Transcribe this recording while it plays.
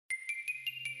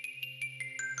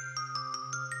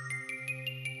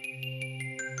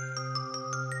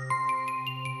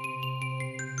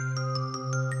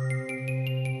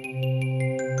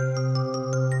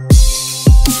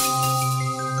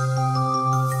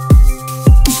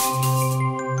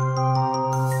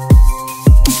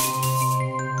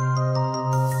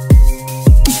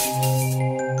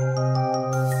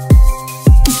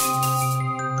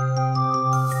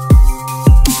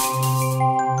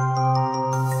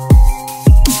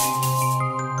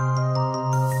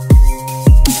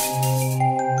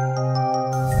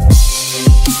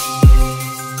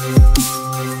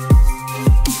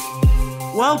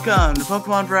Welcome to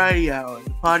Pokemon Variety Hour, the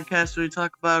podcast where we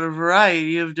talk about a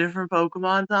variety of different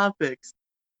Pokemon topics.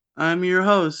 I'm your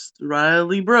host,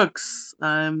 Riley Brooks.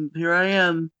 Here I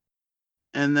am.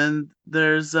 And then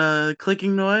there's a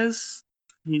clicking noise.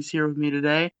 He's here with me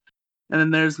today. And then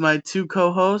there's my two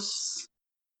co-hosts,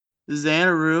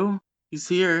 Xanaru. He's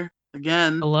here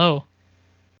again. Hello.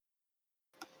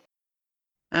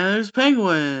 And there's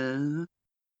Penguin.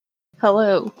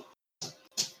 Hello.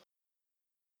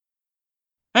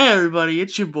 Hey everybody,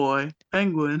 it's your boy,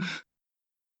 Penguin.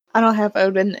 I don't have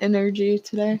Odin energy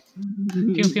today.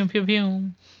 Pew pew pew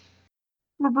pew.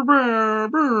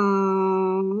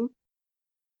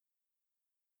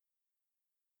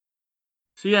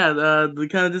 So yeah, we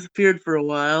kind of disappeared for a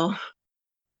while.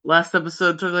 Last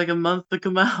episode took like a month to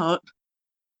come out.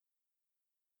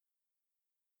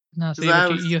 No, see, I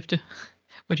what was- you have to,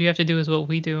 what you have to do is what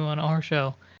we do on our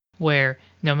show, where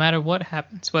no matter what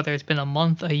happens, whether it's been a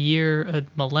month, a year, a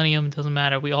millennium, doesn't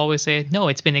matter. We always say, no,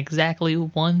 it's been exactly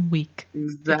 1 week.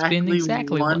 Exactly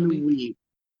 1 week.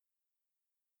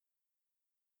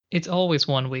 It's always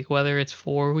 1 week, whether it's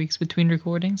 4 weeks between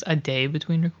recordings, a day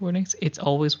between recordings. It's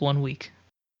always 1 week.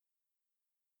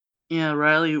 Yeah,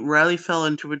 Riley fell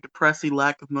into a depressing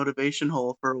lack of motivation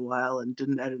hole for a while and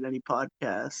didn't edit any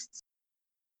podcasts.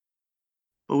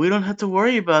 But we don't have to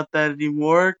worry about that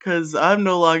anymore because I'm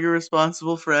no longer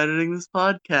responsible for editing this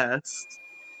podcast.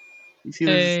 You see,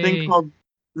 there's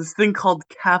this thing called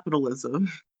capitalism,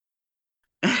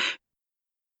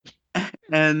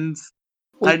 and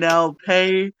I now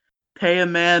pay a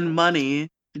man money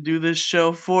to do this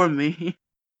show for me.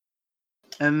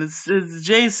 And it's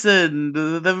Jason.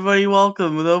 Everybody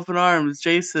welcome with open arms.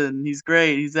 Jason, he's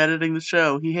great. He's editing the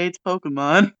show. He hates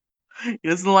Pokemon. He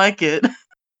doesn't like it.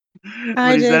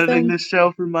 But he's editing this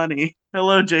show for money.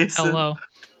 Hello, Jason. Hello.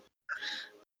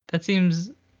 That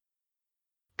seems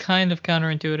kind of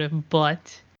counterintuitive,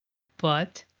 but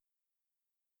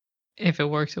if it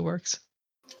works, it works.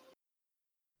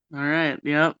 All right.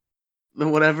 Yep.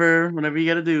 Whatever you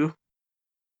gotta do.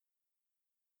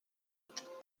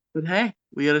 But hey,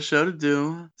 we got a show to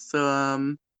do.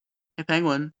 So, hey,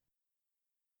 Penguin.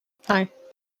 Hi.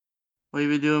 What have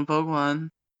you been doing, Pokemon?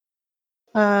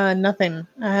 Nothing.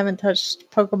 I haven't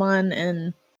touched Pokemon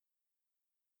in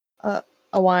a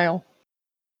while.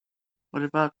 What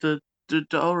about the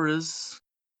Doras?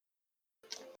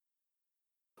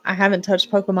 I haven't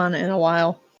touched Pokemon in a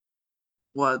while.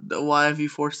 What? Why have you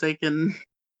forsaken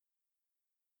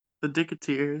the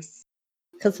Dicketeers?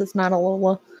 Because it's not a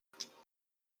Lola.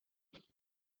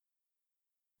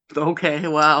 Okay,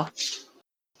 wow.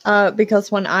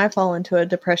 Because when I fall into a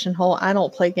depression hole, I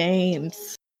don't play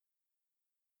games.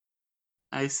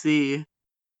 I see.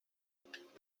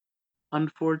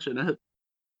 Unfortunate.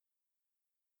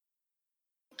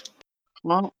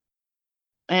 Well,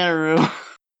 Anaru,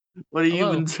 what have you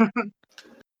been doing?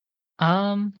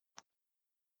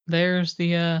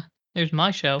 There's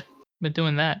my show. Been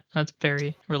doing that. That's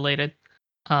very related.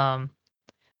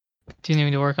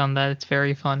 Continuing to work on that. It's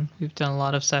very fun. We've done a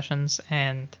lot of sessions,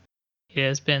 and it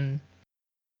has been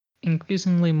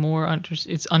increasingly more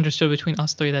it's understood between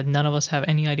us three that none of us have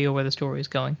any idea where the story is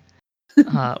going.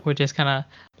 We're just kind of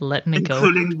letting it go.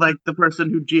 Including like the person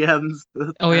who GMs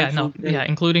the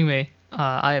including me.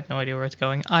 I have no idea where it's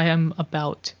going. I am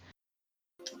about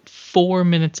 4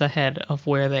 minutes ahead of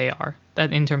where they are.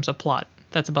 That in terms of plot.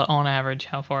 That's about on average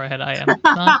how far ahead I am.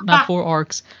 not 4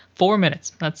 arcs. 4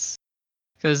 minutes. That's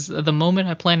because the moment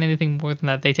I plan anything more than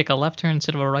that, they take a left turn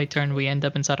instead of a right turn. We end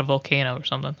up inside a volcano or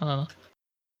something. I don't know.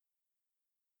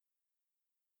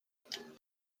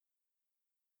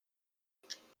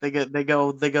 They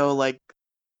go like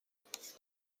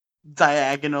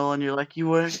diagonal, and you're like, you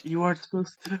weren't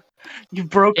supposed to.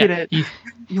 You've broken it. You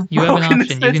have an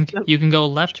option. You can go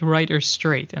left, right, or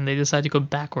straight, and they decide to go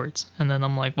backwards. And then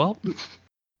I'm like, well.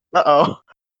 Uh-oh.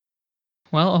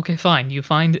 Well, okay, fine. You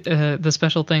find the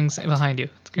special things behind you.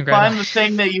 Find the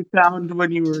thing that you found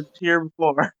when you were here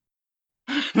before.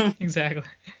 Exactly.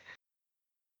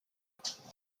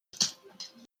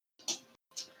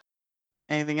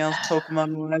 Anything else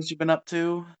Pokemon-wise you've been up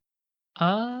to?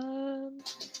 I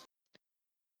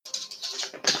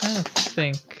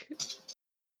think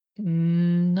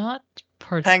not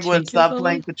particularly. Penguin, stop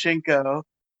playing Pachinko.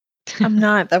 I'm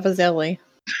not. That was Ellie.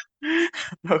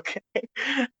 Okay.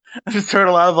 I just heard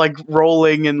a lot of like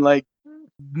rolling and like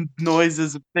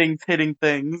noises of things hitting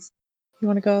things. You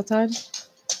want to go outside?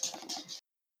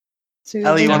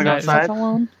 Ellie, you want to go outside?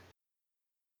 Alone?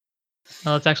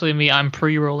 No, it's actually me. I'm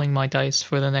pre-rolling my dice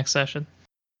for the next session.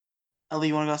 Ellie,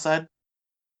 you want to go outside?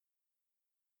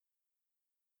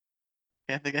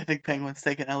 Okay, I think Penguin's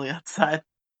taking Ellie outside.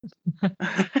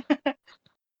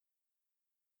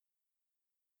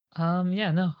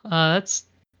 Yeah, no. That's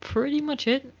pretty much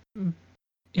it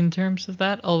in terms of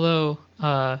that. Although,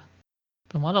 I'm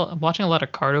watching a lot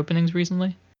of card openings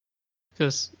recently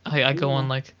because I go on Ooh.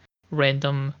 like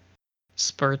random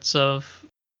spurts of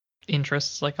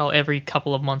interests. Like I'll every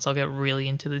couple of months I'll get really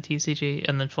into the TCG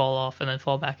and then fall off and then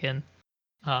fall back in.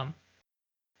 Um,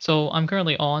 so I'm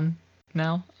currently on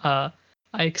now.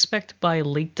 I expect by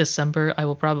late December I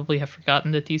will probably have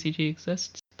forgotten the TCG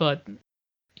exists, but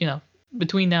you know,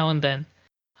 between now and then,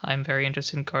 I'm very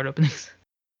interested in card openings.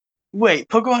 Wait,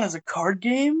 Pokemon has a card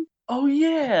game? Oh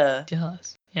yeah.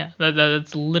 Does. Yeah,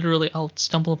 that's literally. I'll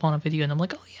stumble upon a video and I'm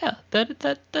like, oh yeah,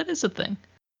 that is a thing,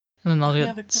 and then I'll Oh get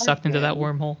yeah, the card sucked into that game.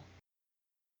 wormhole.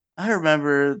 I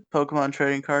remember Pokemon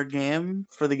trading card game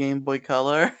for the Game Boy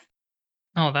Color.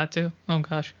 Oh, that too. Oh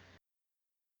gosh,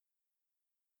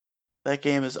 That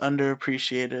game is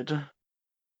underappreciated.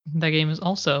 that game is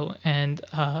also, and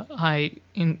I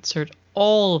insert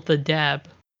all of the dab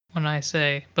when I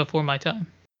say before my time.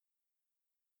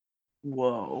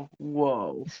 Whoa,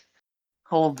 whoa.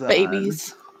 Hold on.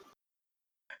 Babies.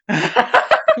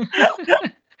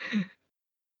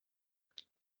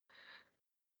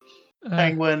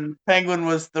 uh, Penguin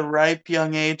was the ripe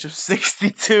young age of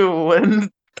 62 when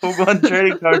Pokemon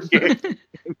trading card game.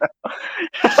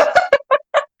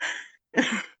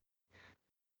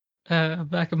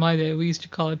 Back in my day, we used to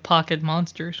call it pocket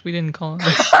monsters. We didn't call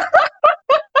it.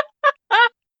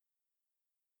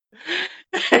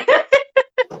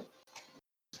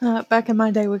 Back in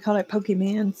my day, we called it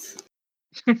Pokemans.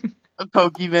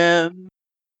 Pokemon.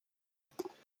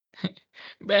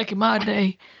 Back in my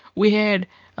day, we had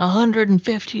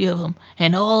 150 of them,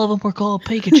 and all of them were called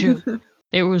Pikachu.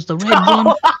 There was the red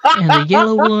one, and the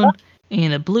yellow one,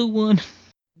 and the blue one.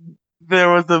 There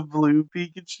was a blue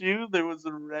Pikachu. There was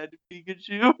a red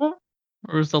Pikachu.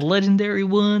 There was the legendary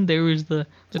one. There was the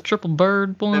triple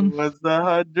bird There one. was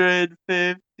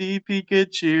 150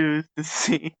 Pikachus to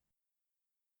see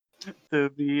to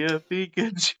be a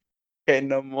Pikachu. Okay,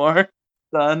 no more.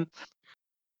 Done.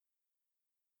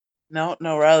 No,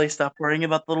 Riley, stop worrying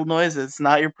about the little noises. It's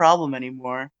not your problem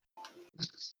anymore.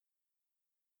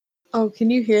 Oh, can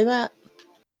you hear that?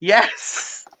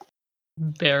 Yes!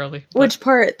 Barely. but- Which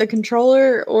part? The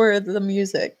controller or the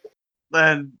music?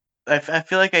 And I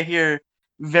feel like I hear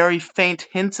very faint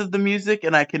hints of the music,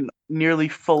 and I can nearly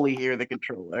fully hear the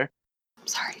controller. I'm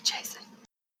sorry, Jason.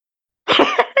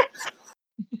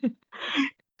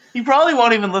 He probably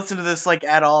won't even listen to this like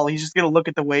at all. He's just gonna look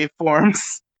at the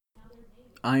waveforms.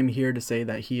 I'm here to say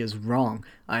that he is wrong.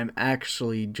 I'm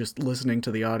actually just listening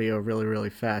to the audio really, really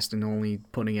fast and only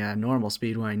putting it at normal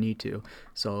speed when I need to.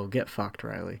 So get fucked,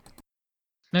 Riley.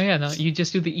 No, you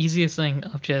just do the easiest thing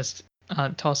of just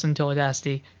toss into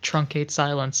Audacity, truncate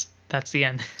silence. That's the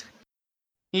end.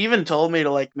 He even told me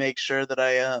to like make sure that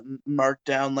I mark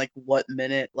down like what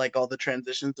minute like all the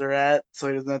transitions are at, so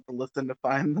he doesn't have to listen to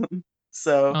find them.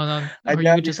 So Oh no, I or you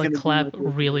doubt could he's just like gonna do clap much with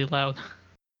it. really loud.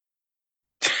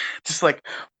 Just like,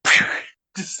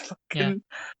 just Yeah. fucking,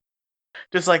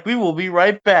 just like we will be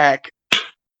right back.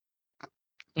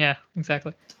 Yeah,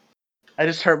 exactly. I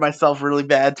just hurt myself really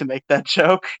bad to make that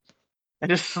joke. I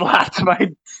just slapped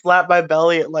my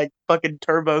belly at like fucking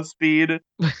turbo speed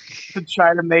to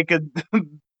try to make a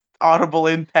audible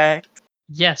impact.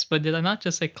 Yes, but did I not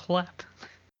just say clap?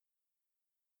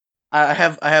 I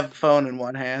have the phone in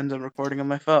one hand. I'm recording on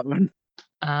my phone.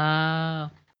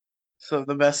 Ah. So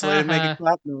the best way to make a Haha.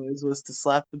 clap noise was to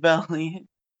slap the belly.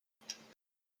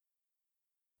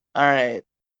 All right,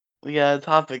 we got a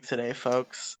topic today,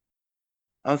 folks.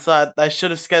 I'm sorry, I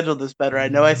should have scheduled this better. I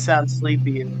know I sound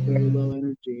sleepy and very low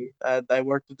energy. I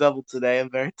worked a double today. I'm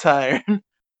very tired.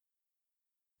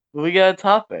 But we got a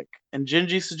topic, and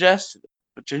Gingy suggested it,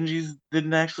 but Gingy's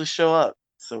didn't actually show up.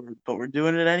 But we're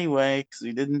doing it anyway because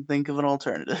we didn't think of an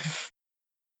alternative.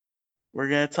 We're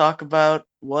gonna talk about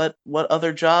what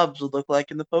other jobs would look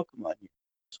like in the Pokemon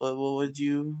universe. What would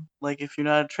you like if you're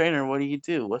not a trainer? What do you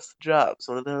do? What's the jobs?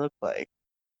 What do they look like?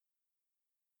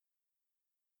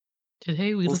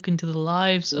 Today we Well, look into the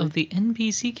lives of the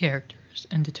NPC characters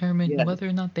and determine yeah. whether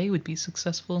or not they would be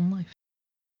successful in life.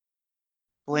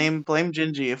 Blame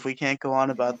Gingy if we can't go on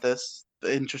about this Oh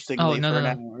interestingly no for no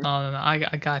an no hour. no no!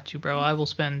 I got you, bro. I will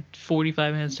spend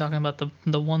 45 minutes talking about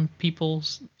the one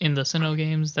peoples in the Sinnoh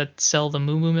games that sell the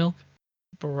Moo Moo milk,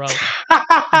 bro.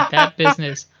 That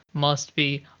business must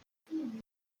be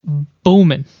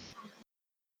booming.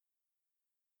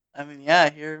 I mean, yeah, I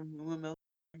hear Moo milk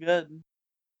is good.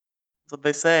 That's what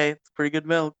they say. It's pretty good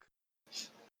milk.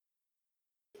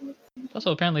 It's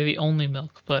also apparently the only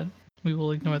milk, but we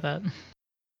will ignore that.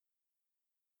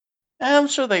 I'm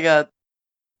sure they got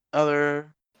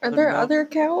other. Are there milk. other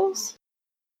cows?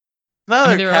 Not I other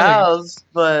mean, there are other- cows,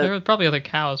 but There are probably other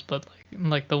cows, but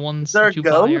like the ones there are that you buy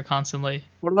are goats. constantly.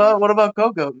 What about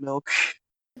goat milk?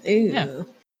 Ew.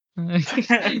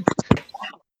 Yeah.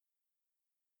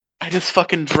 I just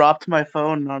fucking dropped my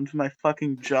phone onto my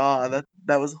fucking jaw. That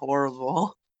was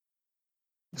horrible.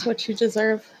 It's what you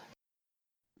deserve.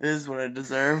 It is what I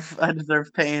deserve. I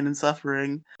deserve pain and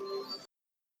suffering.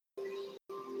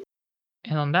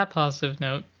 And on that positive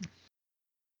note,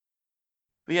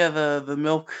 But yeah, the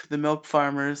milk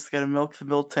farmers gotta milk the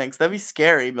milk tanks. That'd be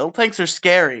scary. Milk tanks are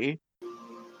scary.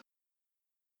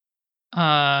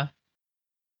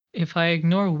 if I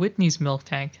ignore Whitney's milk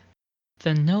tank,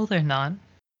 then no, they're not.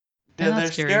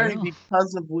 They're Scary scary at all.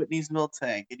 because of Whitney's milk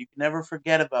tank, and you can never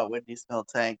forget about Whitney's milk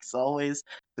tank. It's always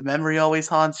the memory always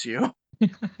haunts you.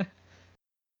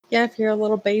 Yeah, if you're a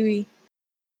little baby.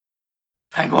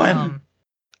 Penguin.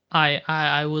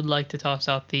 I would like to toss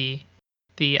out the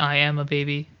I am a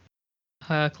baby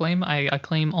claim. I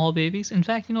claim all babies. In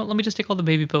fact, you know what? Let me just take all the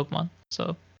baby Pokemon.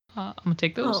 So I'm gonna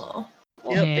take those. Oh.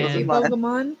 Yep, Baby those are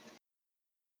Pokemon.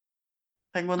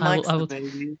 Penguin I will- likes I the will-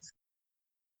 babies.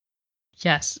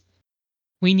 Yes,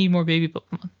 we need more baby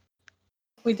Pokemon.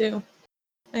 We do.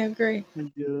 I agree.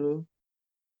 We do.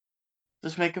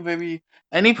 Just make a baby.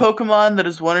 Any Pokemon that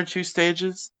is 1 or 2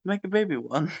 stages, make a baby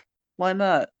one. Why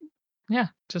not? Yeah,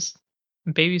 just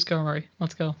babies go, Murray.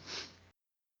 Let's go.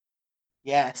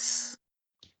 Yes.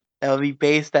 That would be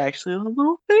based actually on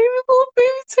little baby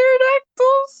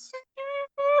pterodactyls.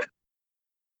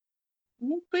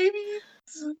 Little baby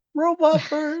robot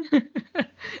bird.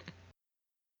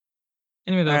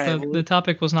 Anyway, though, Alright, the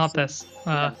topic was not so- this.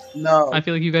 No. I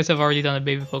feel like you guys have already done a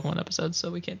baby Pokemon episode, so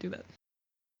we can't do that.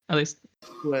 At least,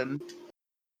 Penguin.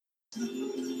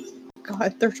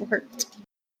 God, there's words.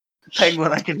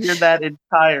 Penguin, I can hear that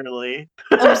entirely.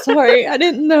 I'm sorry. I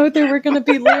didn't know there were going to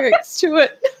be lyrics to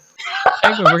it.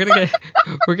 Penguin,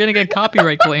 we're gonna get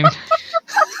copyright claimed.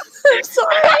 I'm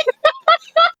sorry.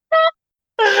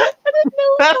 I didn't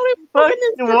know That's what it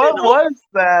fucking, what was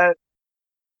that?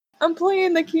 I'm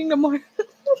playing the Kingdom Hearts. I'm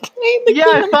playing the Yeah,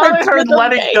 I Kingdom thought I Hearts heard rhythm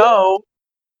Let It game. Go.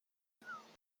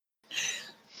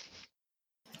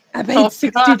 I paid Oh,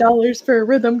 $60 for a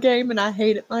rhythm game and I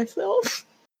hate it myself.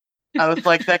 I was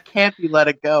like, that can't be Let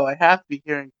It Go. I have to be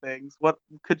hearing things. What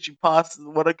could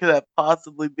that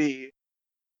possibly be?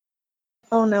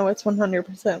 Oh no, it's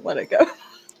 100% Let It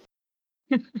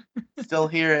Go. Still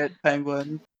hear it,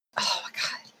 Penguin. Oh my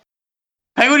god.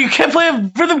 Penguin, you can't play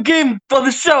a rhythm game on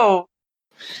the show.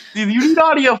 You need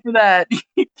audio for that.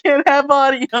 You can't have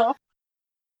audio.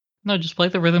 No, just play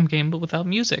the rhythm game, but without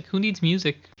music. Who needs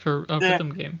music for a Yeah.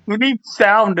 rhythm game? Who needs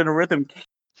sound in a rhythm game?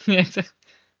 Yeah, exactly.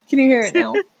 Can you hear it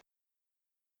now?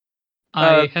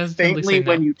 I hesitantly faintly say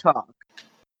no. when you talk.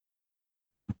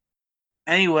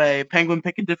 Anyway, Penguin,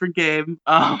 pick a different game.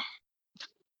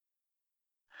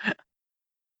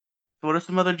 What are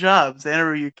some other jobs?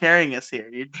 Andrew, you're carrying us here.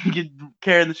 You're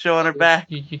carrying the show on our back.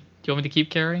 Do you want me to keep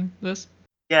carrying this?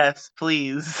 Yes,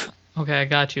 please. Okay, I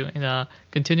got you. And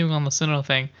continuing on the Sinnoh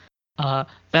thing,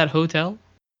 that hotel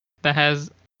that has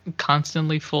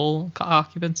constantly full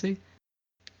occupancy,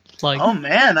 like Oh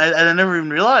man, I never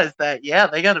even realized that. Yeah,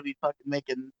 they gotta be fucking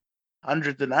making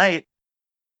hundreds a night.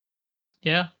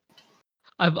 yeah,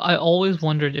 I always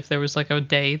wondered if there was like a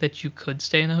day that you could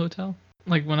stay in a hotel.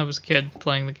 Like when I was a kid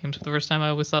playing the games for the first time, I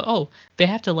always thought, oh, they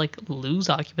have to like lose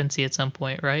occupancy at some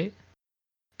point, right?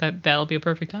 That'll be a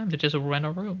perfect time to just rent a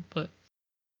room, but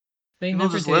they People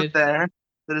never just live did. there.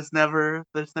 They just never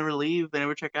leave. They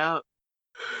never check out.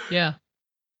 Yeah.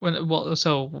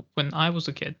 So when I was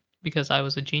a kid, because I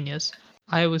was a genius,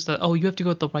 I always thought, oh, you have to go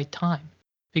at the right time,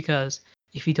 because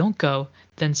if you don't go,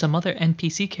 then some other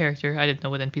NPC character, I didn't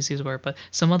know what NPCs were, but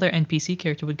some other NPC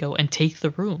character would go and take the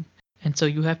room, and so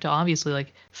you have to obviously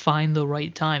like find the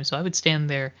right time. So I would stand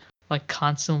there like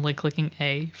constantly clicking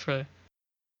A for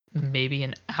maybe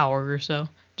an hour or so,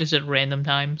 just at random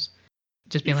times,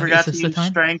 just You being like, forgot is to this the use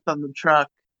time? strength on the truck.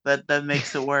 That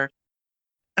makes it work.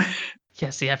 Yeah,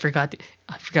 see, I forgot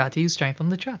to use strength on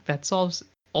the truck. That solves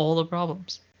all the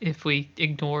problems if we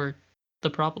ignore the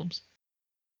problems.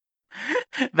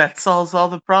 That solves all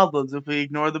the problems if we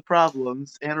ignore the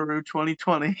problems. Anaru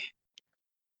 2020.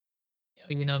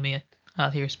 You know me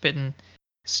out here spitting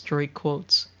straight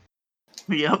quotes.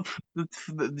 Yep, that's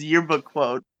the yearbook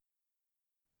quote.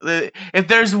 If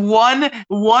there's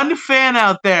one fan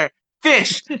out there,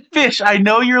 Fish, I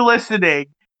know you're listening.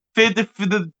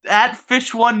 At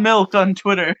Fish1Milk on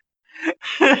Twitter.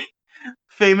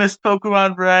 Famous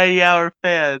Pokemon Variety Hour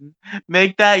fan.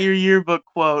 Make that your yearbook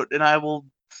quote, and I will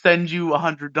send you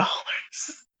 $100.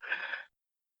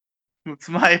 It's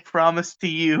my promise to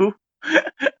you.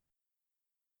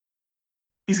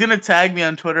 He's gonna tag me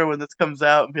on Twitter when this comes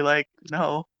out and be like,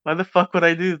 "No, why the fuck would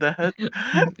I do that?"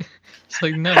 It's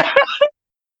like, no.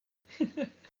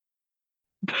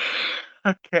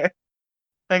 Okay,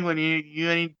 Penguin, you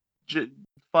any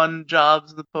fun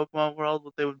jobs in the Pokemon world?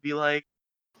 What they would be like?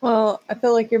 Well, I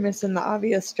feel like you're missing the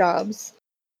obvious jobs.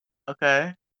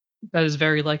 Okay, That is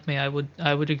very like me. I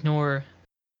would ignore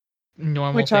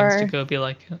normal Which things to are go be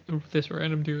like this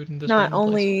random dude in this not random place.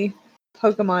 only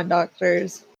Pokemon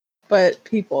doctors, but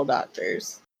people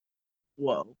doctors.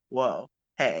 whoa,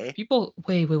 hey. People,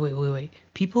 wait.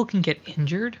 People can get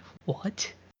injured?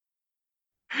 What?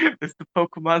 There's the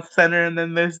Pokemon Center, and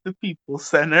then there's the People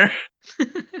Center.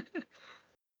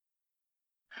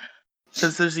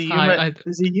 Because there's a I'd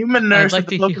human nurse like at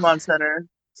the to hear. Pokemon Center,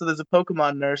 so there's a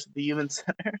Pokemon nurse at the Human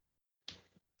Center.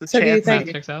 The So do you chance Math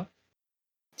think- checks out.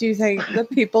 Do you think the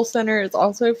People Center is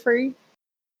also free?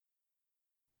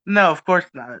 No, of course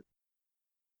not.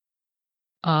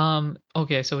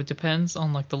 Okay, so it depends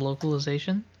on like the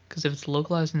localization. Because if it's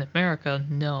localized in America,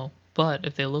 no. But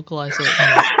if they localize it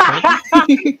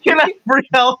in Can I free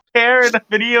healthcare in a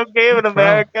video game in Bro.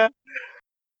 America?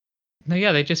 no,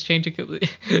 yeah, they just change it.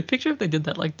 Picture if they did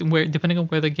that, like where depending on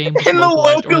where the game was In the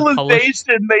localized or published.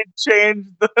 localization, they changed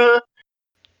the.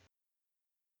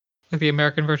 Like the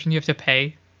American version, you have to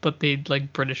pay, but the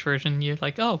like British version, you're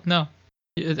like, oh no.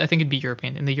 I think it'd be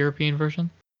European. In the European version,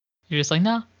 you're just like,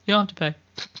 no, you don't have to pay.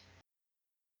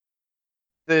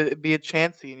 It'd be a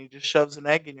Chansey, and he just shoves an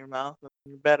egg in your mouth, and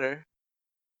you're better.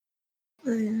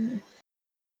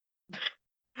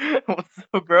 What's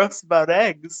so gross about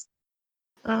eggs?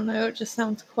 I don't know, it just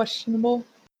sounds questionable.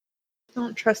 I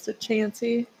don't trust a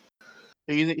Chansey.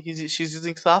 She's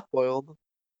using soft boiled.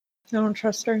 I don't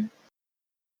trust her.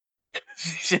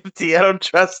 Shifty, I don't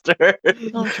trust her. I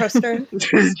don't trust her.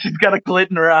 She's got a clit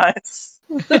in her eyes.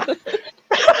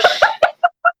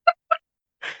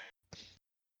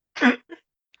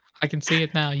 I can see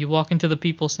it now. You walk into the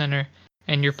People Center,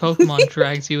 and your Pokemon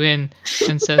drags you in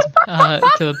and says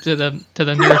to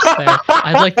the nurse there,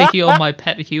 "I'd like to heal my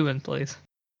pet human, please."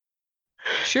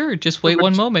 Sure, just wait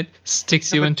one moment.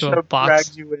 Sticks you into a box.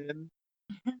 Drags you in.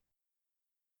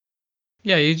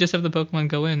 Yeah, you just have the Pokemon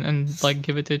go in and like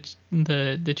give it to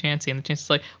the Chansey, and the Chansey's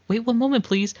like, "Wait one moment,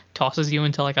 please." Tosses you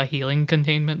into like a healing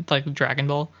containment, like Dragon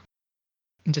Ball,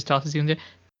 and just tosses you into.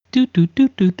 Doot doot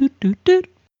doot doot doot doot doot.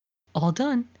 All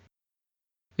done.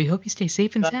 We hope you stay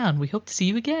safe and sound. We hope to see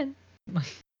you again.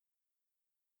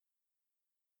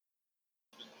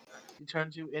 He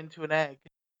turns you into an egg.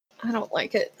 I don't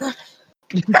like it.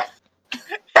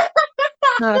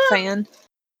 Not a fan.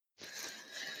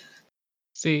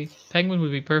 See, Penguin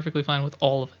would be perfectly fine with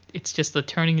all of it. It's just the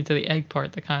turning into the egg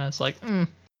part that kind of is like,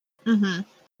 Mm-hmm.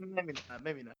 Maybe not.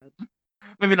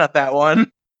 Maybe not that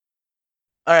one.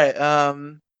 All right.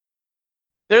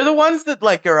 They're the ones that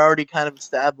like are already kind of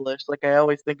established. Like I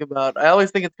always think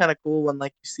it's kind of cool when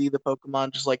like you see the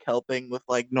Pokemon just like helping with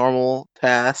like normal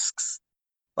tasks.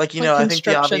 Like you know, I think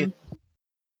the obvious.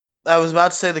 I was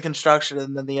about to say the construction,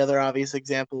 and then the other obvious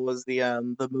example was the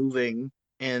moving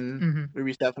in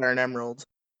Ruby Sapphire and Emerald.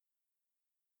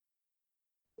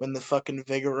 When the fucking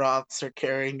Vigoroths are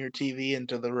carrying your TV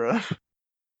into the room.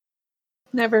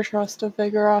 Never trust a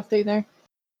Vigoroth either.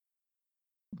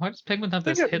 why does Penguin have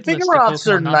this hit list of Vigoroths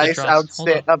are Pokemon not to nice, trust? Hold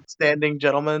on. upstanding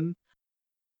gentlemen.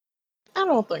 I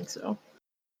don't think so.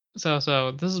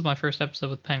 So this is my first episode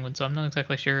with Penguin, so I'm not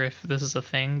exactly sure if this is a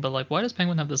thing, but like, why does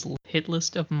Penguin have this hit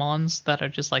list of Mons that are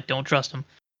just like, don't trust him,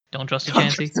 don't trust a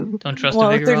Chansey, don't trust Well,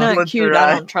 a if they're Vigoroth? not cute,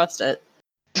 I don't trust it.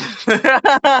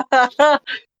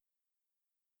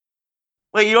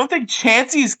 Wait, you don't think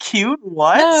Chansey's cute?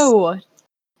 What? No!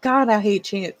 God, I hate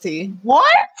Chansey. What?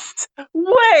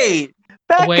 Wait!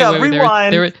 Back up,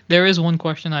 rewind. There is one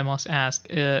question I must ask.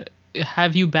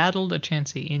 Have you battled a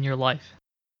Chansey in your life?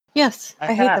 Yes,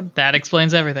 I hate them. That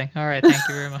explains everything. Alright, thank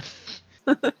you very much.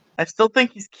 I still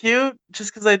think he's cute,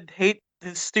 just because I hate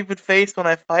his stupid face when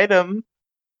I fight him.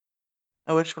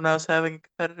 I wish when I was having a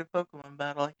competitive Pokemon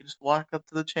battle, I could just walk up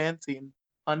to the Chansey and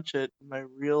punch it with my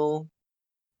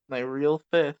real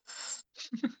fists.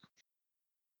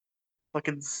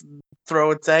 Fucking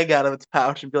throw its egg out of its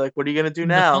pouch and be like, "What are you gonna do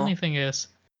now?" The funny thing is,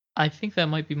 I think that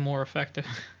might be more effective.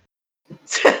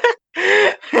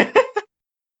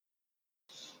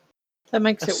 That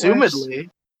makes it worse. Assumedly.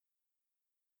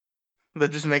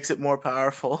 That just makes it more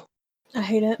powerful. I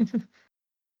hate it.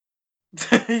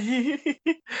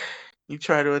 You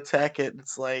try to attack it, and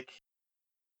it's like,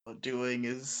 what doing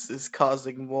is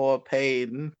causing more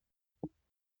pain.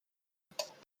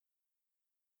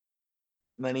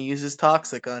 And then he uses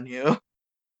toxic on you.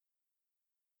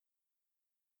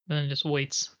 and then just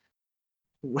waits.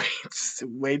 Waits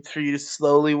for you to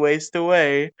slowly waste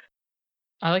away.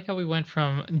 I like how we went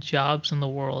from jobs in the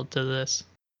world to this.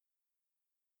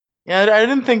 Yeah, I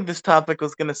didn't think this topic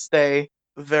was gonna stay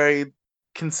very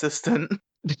consistent.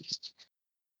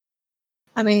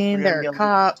 I mean, We're there gonna are be on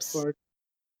cops. Discord.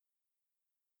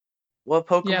 What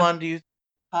Pokemon do you think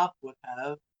top would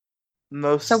have?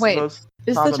 So wait, most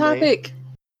Is the commonly? topic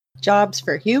jobs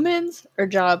for humans or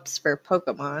jobs for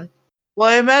Pokemon? Well,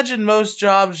 I imagine most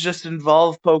jobs just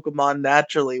involve Pokemon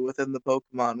naturally within the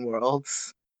Pokemon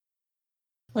worlds.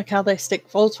 Like how they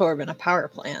stick Voltorb in a power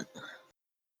plant.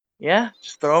 Yeah,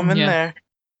 just throw them in Yeah. there.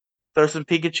 Throw some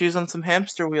Pikachus on some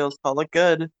hamster wheels. Call it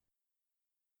good.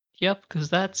 Yep, because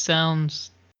that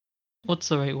sounds. What's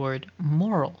the right word?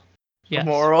 Moral. Yes.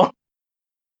 Moral.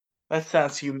 That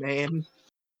sounds humane.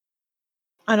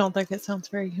 I don't think it sounds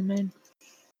very humane.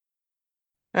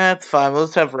 That's fine. We'll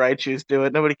just have Raichus do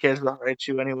it. Nobody cares about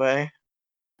Raichu anyway.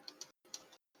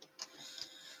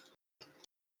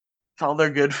 That's all they're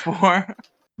good for.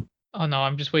 Oh no,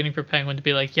 I'm just waiting for Penguin to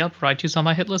be like, "Yep, Raichu's on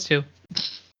my hit list too."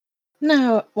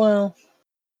 No, well,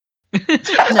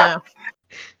 no.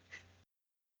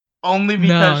 Only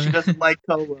because No. she doesn't like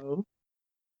Colo.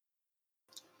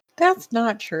 That's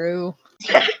not true.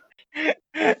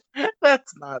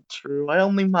 That's not true. I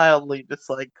only mildly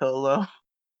dislike Colo.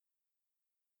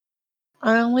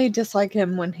 I only dislike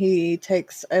him when he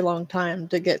takes a long time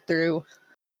to get through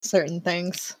certain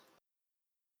things.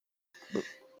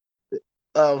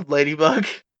 Oh, Ladybug.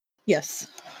 Yes.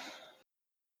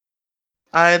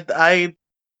 I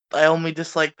only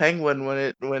dislike Penguin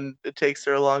when it takes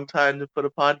her a long time to put a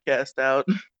podcast out.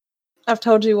 I've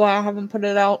told you why I haven't put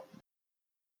it out.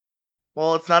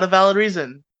 Well, it's not a valid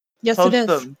reason. Yes, Post it is.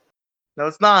 them. No,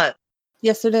 it's not.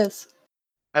 Yes, it is.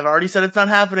 I've already said it's not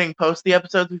happening. Post the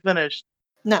episodes we finished.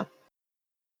 No,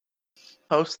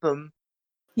 Post them.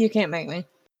 you can't make me.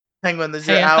 Penguin, there's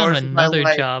Hey, your I found hours of my another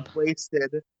life job.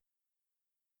 wasted.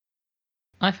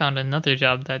 I found another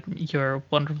job that your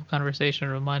wonderful conversation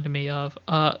reminded me of.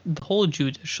 The whole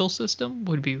judicial system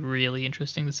would be really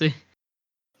interesting to see.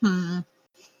 You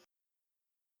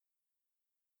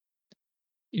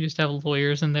just have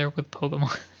lawyers in there with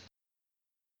Pokemon.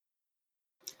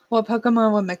 What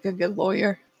Pokemon would make a good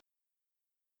lawyer?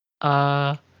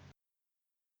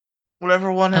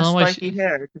 Whatever one I has don't know why spiky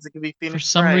hair, because it could be Phoenix For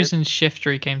some Wright. reason,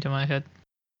 Shiftry came to my head.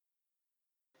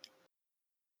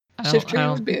 I Shiftry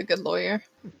don't would be a good lawyer.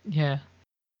 Yeah.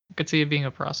 I could see it being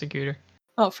a prosecutor.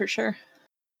 Oh, for sure.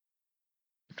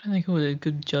 I'm trying to think who would a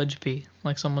good judge be.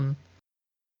 Like someone.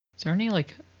 Is there any,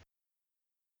 like,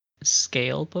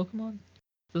 scale Pokemon?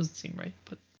 Doesn't seem right,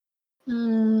 but.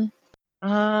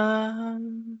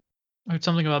 Or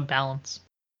something about balance.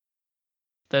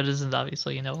 That isn't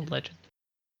obviously, a legend.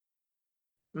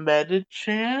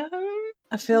 Medicham?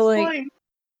 I feel like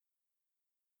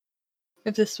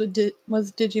if this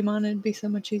was Digimon, it'd be so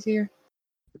much easier.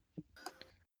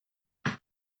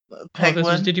 Well, if this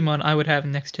was Penguin? Digimon, I would have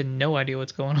next to no idea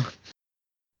what's going on.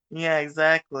 Yeah,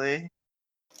 exactly.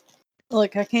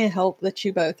 Look, I can't help that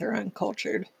you both are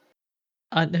uncultured.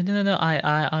 No.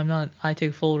 I'm not. I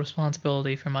take full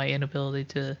responsibility for my inability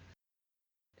to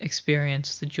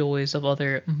experience the joys of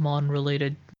other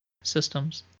Mon-related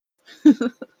systems.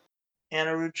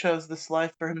 Anaru chose this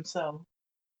life for himself.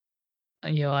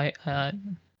 I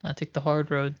take the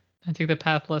hard road. I take the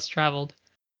path less traveled.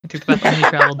 I take the path only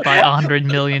traveled by 100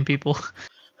 million people.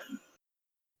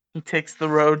 He takes the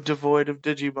road devoid of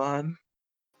Digimon.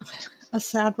 A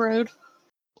sad road.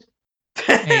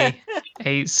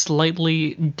 A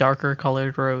slightly darker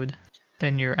colored road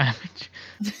than your average.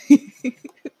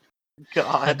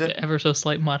 God. Ever so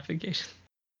slight modification.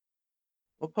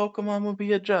 What Pokemon would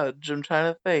be a judge? I'm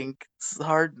trying to think. It's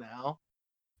hard now.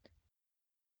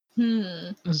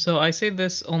 So I say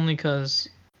this only because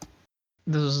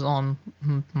this is on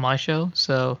my show,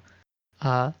 so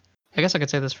I guess I could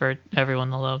say this for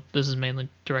everyone, although this is mainly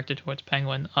directed towards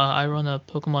Penguin. I run a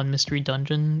Pokemon Mystery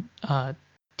Dungeon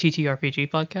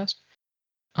TTRPG podcast.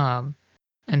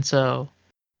 And so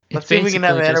Let's see if we can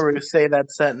have Anaru say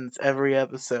that sentence every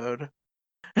episode.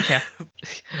 Yeah.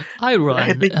 I run.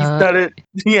 I think he's done it.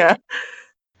 Yeah.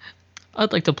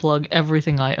 I'd like to plug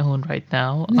everything I own right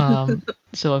now.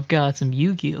 So I've got some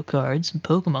Yu-Gi-Oh cards, some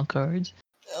Pokemon cards.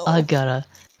 I've got a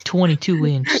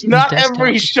 22-inch Not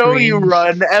every show screen. you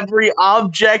run, every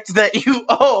object that you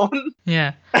own.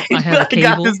 Yeah. I have a cable.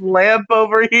 got this lamp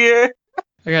over here.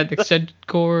 I got the extension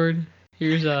cord.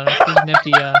 Here's an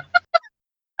empty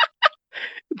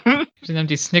here's an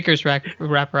empty Snickers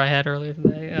wrapper I had earlier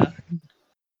today.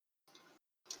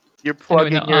 You're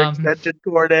plugging your extension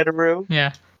cord, Anaru.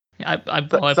 Yeah. I So,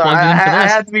 well, I so plugged it in for I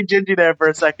this. had to be Gingy there for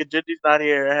a second. Gingy's not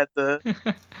here. I had to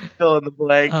fill in the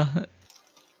blank.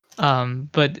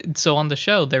 But so on the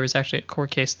show, there was actually a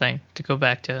court case thing to go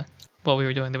back to what we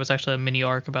were doing. There was actually a mini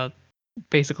arc about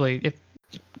basically I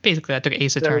took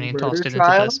Ace There a Attorney and murder tossed it into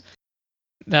trial? this.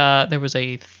 There was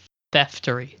a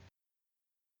theftery,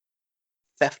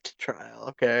 Theft trial.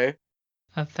 Okay.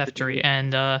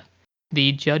 and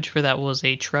the judge for that was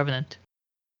a Trevenant.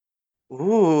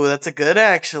 Ooh, that's a good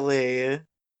actually.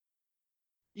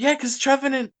 Yeah, because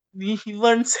Trevenant he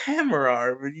learns hammer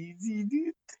arm, and he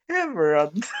needs hammer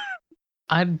on.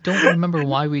 I don't remember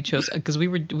why we chose because we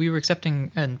were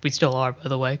accepting, and we still are, by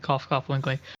the way. Cough, cough, wink,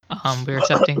 wink. We were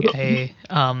accepting a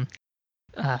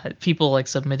people like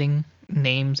submitting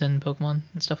names in Pokemon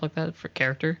and stuff like that for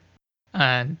character,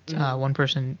 and one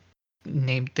person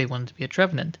named they wanted to be a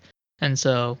Trevenant, and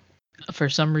so for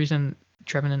some reason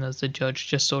Trevenant as the judge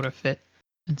just sort of fit,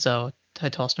 and so I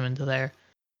tossed him into there.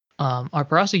 Our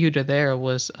prosecutor there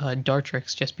was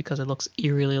Dartrix, just because it looks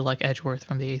eerily like Edgeworth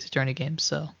from the Ace Attorney games.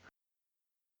 So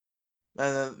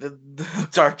the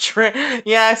dark train.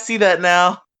 Yeah, I see that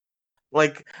now.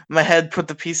 Like my head put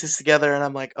the pieces together, and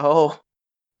I'm like, oh,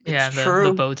 it's yeah, the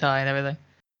true. bow tie and everything.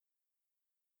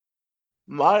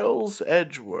 Miles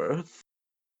Edgeworth.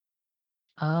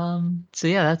 So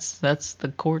yeah, that's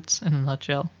the courts in a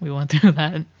nutshell. We went through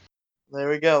that. There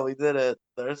we go. We did it.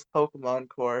 There's Pokemon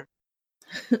Core.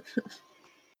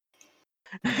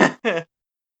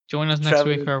 Join us next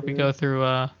week where we go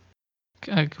through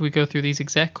we go through these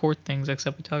exact court things,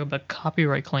 except we talk about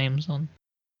copyright claims on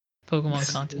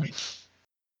Pokemon content.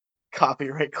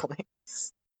 Copyright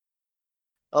claims.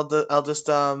 I'll just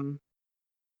I'll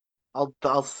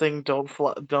sing don't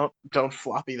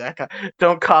floppy that guy.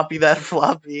 Don't copy that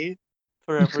floppy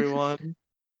for everyone.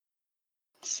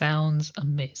 Sounds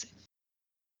amazing.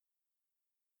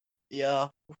 Yeah,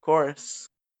 of course.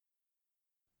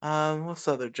 What's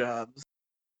other jobs?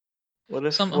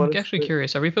 I'm actually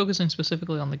curious. Are we focusing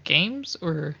specifically on the games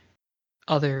or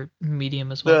other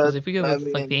medium as well? Because if we go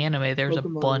with like the anime, there's a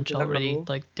Pokemon bunch in already general.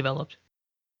 like developed.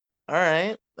 All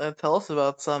right, tell us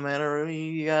about some anime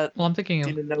you got. Well, I'm thinking Do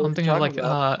of you know what you're like talking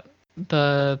about?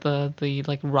 the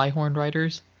like Rhyhorn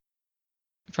riders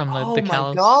from Oh the my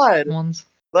Kalos god, ones.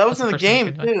 that That's was the in the first thing that game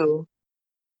came to mind. too.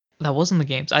 That wasn't the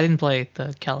games. I didn't play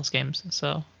the Kalos games,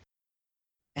 so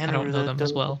I And they don't were know them as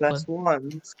the well. But best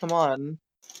ones. Come on.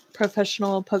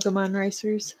 Professional Pokemon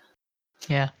racers.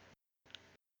 yeah.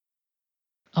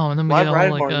 Oh, and then we Why get all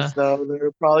like Rhyhorns though? There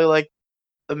were probably like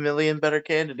a million better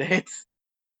candidates.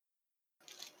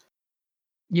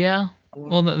 yeah.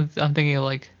 Well, I'm thinking of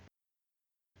like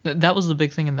that was the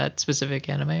big thing in that specific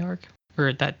anime arc,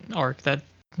 or that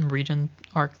region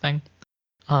arc thing.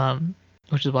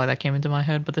 Which is why that came into my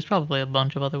head. But there's probably a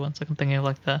bunch of other ones. Like I'm thinking of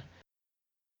like the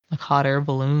hot air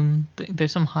balloon.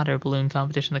 There's some hot air balloon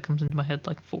competition that comes into my head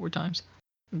like 4 times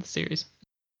in the series.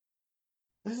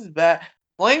 This is bad.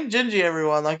 Blame Gingy,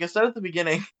 everyone. Like I said at the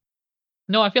beginning.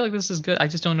 No, I feel like this is good. I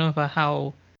just don't know if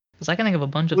how, because I can think of a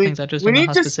bunch of We things. I just we don't know need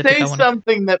how to specific say I want to.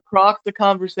 something that procs the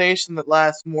conversation that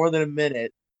lasts more than a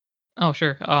minute. Oh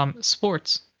sure.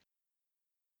 Sports.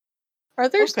 Are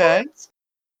there Okay. sports?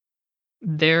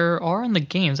 There are in the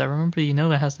games. I remember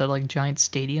that has that like giant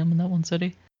stadium in that one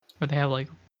city, where they have like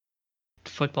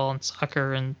football and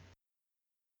soccer and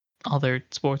other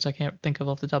sports I can't think of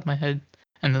off the top of my head.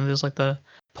 And then there's like the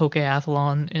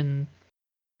Pokeathlon in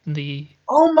the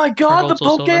Oh my god, the Gold,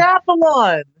 Soul, Silver.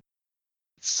 Pokeathlon!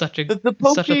 Such a The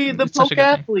it's such a good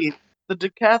thing. Pokeathlete. The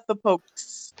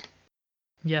Decathapokes.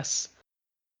 Yes.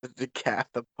 The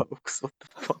Decathapokes. What the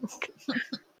fuck?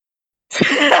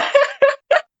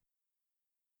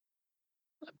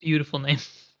 A beautiful name.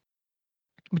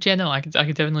 But yeah, no, I could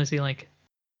definitely see like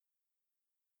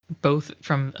both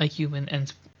from a human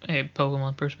and a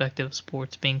Pokemon perspective,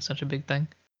 sports being such a big thing.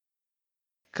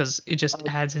 Because it just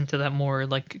adds into that more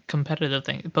like competitive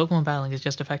thing. Pokemon battling is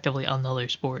just effectively another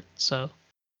sport, so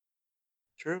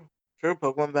True.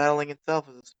 Pokemon battling itself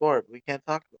is a sport. We can't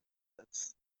talk about it.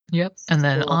 That's yep. And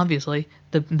then still obviously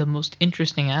the most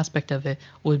interesting aspect of it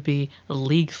would be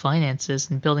league finances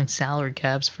and building salary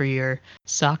caps for your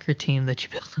soccer team that you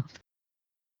build up.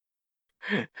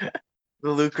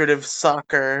 the lucrative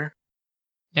soccer.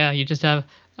 Yeah, you just have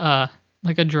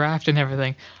like a draft and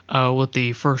everything. With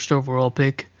the first overall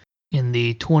pick in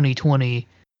the 2020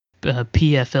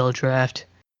 PFL draft,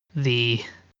 the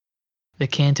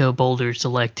Kanto Boulders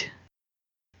select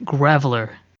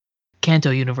Graveler, Kanto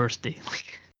University.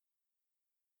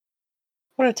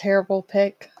 What a terrible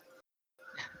pick.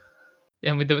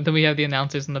 And then we have the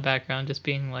announcers in the background just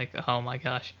being like, "Oh my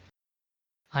gosh."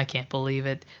 I can't believe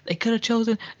it. They could have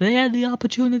chosen. They had the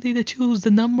opportunity to choose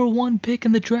the number 1 pick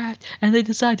in the draft, and they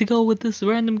decided to go with this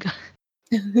random guy.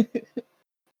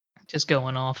 Just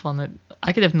going off on it.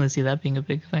 I could definitely see that being a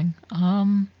big thing.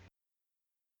 I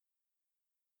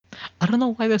don't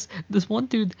know why this one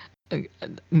dude.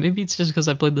 Maybe it's just because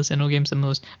I played the Sinnoh games the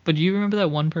most. But do you remember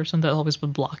that one person that always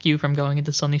would block you from going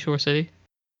into Sunny Shore City?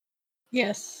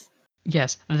 Yes.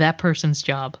 Yes, that person's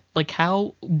job. Like,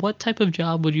 what type of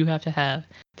job would you have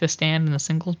to stand in a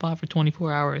single spot for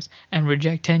 24 hours and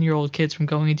reject 10-year-old kids from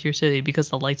going into your city because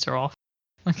the lights are off?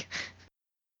 Like,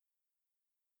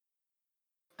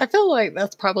 I feel like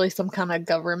that's probably some kind of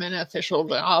government official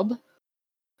job.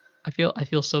 I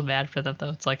feel so bad for them though.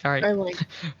 It's like, all right, Or like,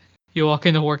 you walk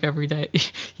into work every day.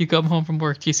 You come home from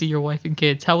work. You see your wife and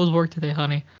kids. How was work today,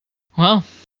 honey? Well,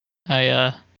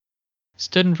 I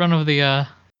stood in front of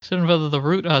the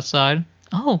route outside.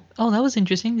 Oh, that was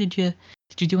interesting. Did you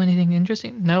do anything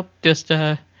interesting? Nope. Just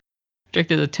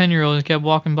rejected a 10-year-old who kept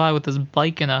walking by with his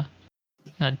bike and a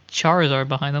Charizard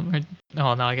behind him.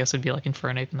 Oh no, I guess it'd be like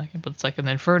Infernape in that game, but it's like an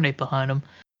Infernape behind him.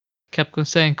 Kept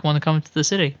saying, "Want to come into the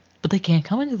city?" But they can't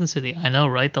come into the city. I know,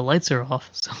 right? The lights are off.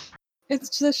 So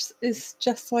it's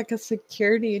just like a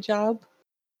security job.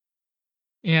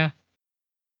 yeah,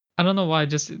 I don't know why.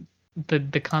 Just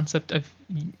the concept of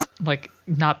like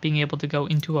not being able to go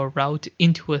into a route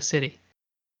into a city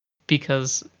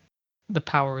because the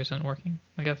power isn't working.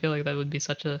 Like I feel like that would be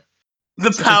such a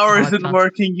The such an power odd isn't concept.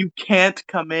 working. You can't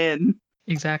come in.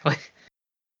 Exactly.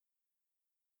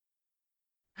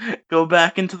 Go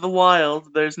back into the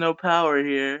wild. There's no power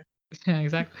here. Yeah,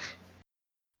 exactly.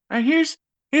 Alright, here's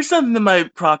something that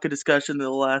might proc a discussion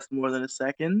that'll last more than a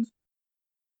second.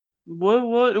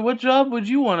 What job would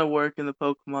you want to work in the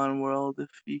Pokemon world if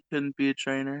you couldn't be a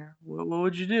trainer? What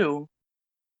would you do?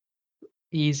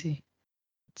 Easy.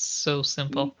 It's so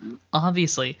simple.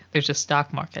 Obviously, there's a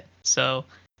stock market, so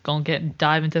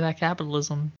dive into that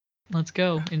capitalism. Let's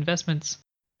go. Investments.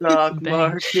 Stock Bang.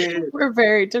 market. We're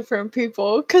very different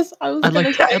people. Because I was I'd gonna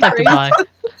like say to buy.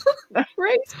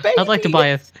 raise babies. I'd like to buy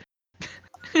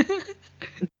I'd like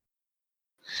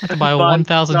to buy Buying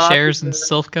 1,000 stock shares in the-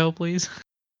 Silphco, please.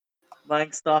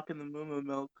 Buying stock in the Moo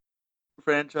Milk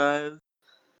franchise.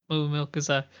 Moo milk is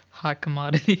a hot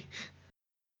commodity.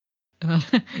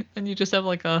 And you just have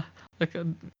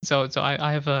so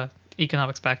I have a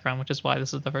economics background, which is why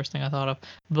this is the first thing I thought of.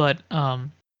 But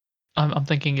I'm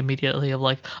thinking immediately of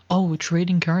like, oh,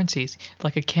 trading currencies.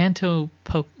 Like a Kanto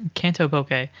Poke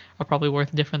are probably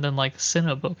worth different than like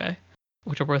Sinnoh Poke,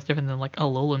 which are worth different than like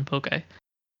Alolan Poke.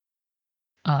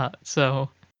 So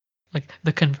like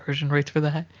the conversion rates for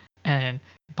that, and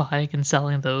buying and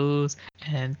selling those,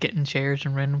 and getting shares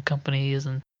in random companies,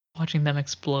 and watching them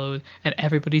explode, and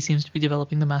everybody seems to be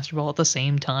developing the Master Ball at the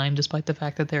same time, despite the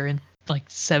fact that they're in like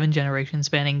 8 generations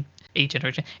spanning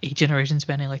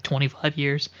like 25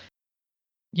 years.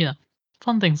 You know,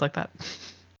 fun things like that.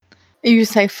 You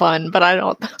say fun, but I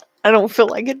don't feel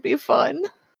like it'd be fun.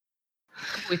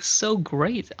 Oh, it's so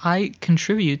great. I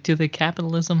contribute to the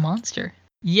capitalism monster.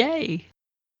 Yay!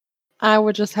 I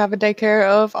would just have a daycare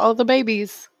of all the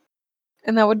babies.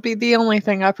 And that would be the only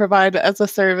thing I provide as a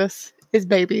service is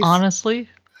babies. Honestly,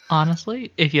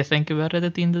 if you think about it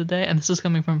at the end of the day, and this is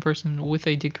coming from a person with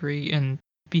a degree in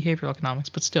behavioral economics,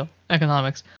 but still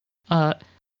economics,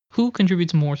 who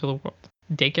contributes more to the world?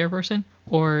 Daycare person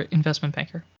or investment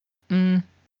banker?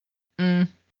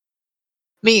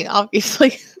 Me,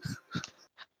 obviously.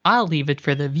 I'll leave it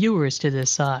for the viewers to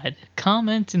decide.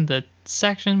 Comment in the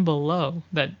section below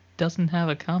that doesn't have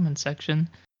a comment section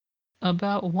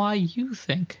about why you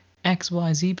think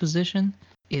XYZ position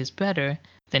is better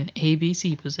than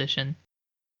ABC position.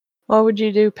 What would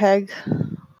you do, Peg?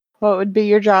 What would be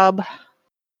your job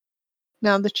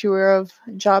now that you were of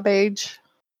job age?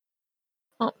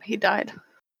 Oh, he died.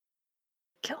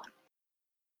 Kill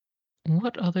him.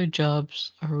 What other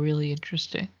jobs are really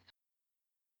interesting?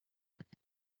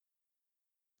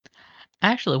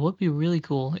 Actually, what would be really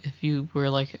cool if you were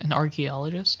like an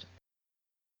archaeologist?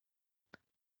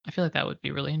 I feel like that would be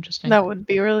really interesting. That would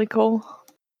be really cool.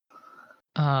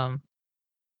 Riley,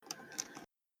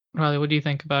 what do you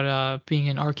think about being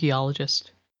an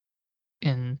archaeologist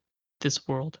in this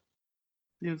world?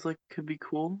 Seems like it could be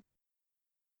cool.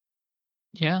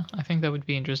 Yeah, I think that would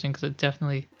be interesting because it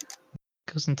definitely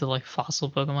goes into like fossil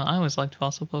Pokemon. I always liked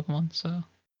fossil Pokemon, so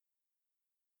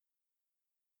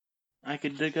I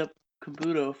could dig up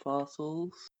Kabuto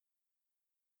fossils.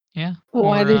 yeah.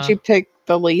 Why Or, did you pick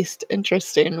the least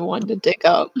interesting one to dig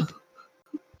up?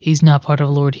 He's not part of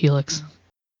Lord Helix.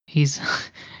 He's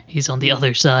on the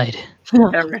other side.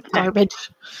 Garbage.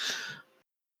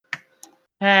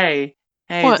 Hey,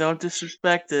 Hey, What? don't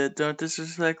disrespect it. Don't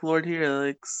disrespect Lord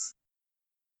Helix.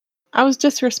 I was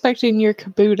disrespecting your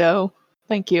Kabuto.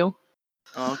 Thank you.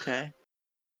 Oh, okay.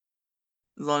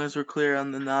 As long as we're clear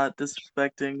on the not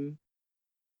disrespecting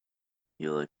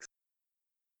Helix.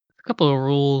 A couple of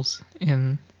rules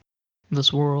in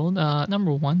this world.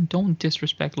 Number one, don't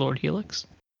disrespect Lord Helix.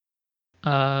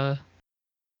 I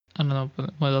don't know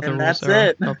what other And rules that's there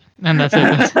it. are. And that's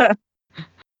it.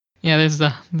 Yeah, there's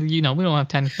we don't have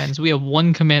 10 commandments. We have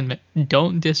one commandment.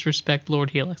 Don't disrespect Lord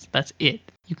Helix. That's it.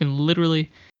 You can literally,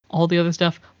 all the other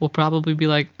stuff will probably be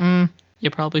like, you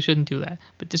probably shouldn't do that.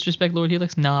 But disrespect Lord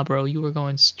Helix? Nah, bro. You are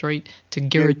going straight to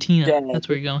You're Giratina. dead. That's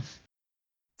where you're going.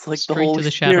 It's like the Straight Holy to the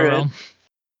Shadow Spirit. Realm.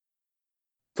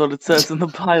 That's what it says in the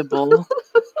Bible.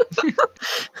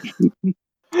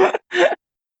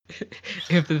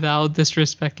 If thou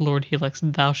disrespect Lord Helix,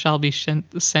 thou shalt be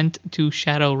sent to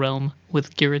Shadow Realm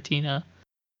with Giratina.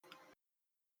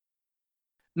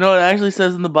 No, it actually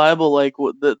says in the Bible, like,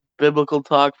 what the biblical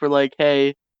talk for, like,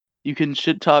 hey, you can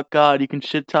shit talk God, you can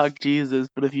shit talk Jesus,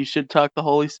 but if you shit talk the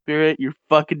Holy Spirit, you're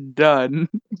fucking done.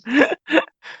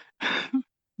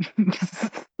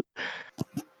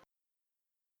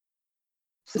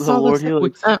 It's So all the Lord same.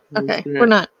 Helix. Holy Okay, Spirit. we're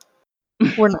not.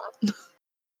 We're not.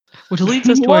 Which leads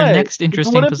us to our What? next It's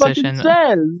interesting what it fucking position.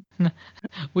 says.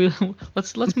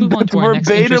 Let's move on That's to our next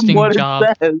verbatim interesting what job.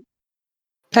 it says.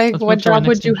 Peg, Let's what move to our job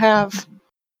would next you have?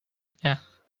 Yeah.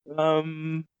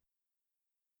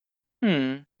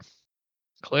 Hmm.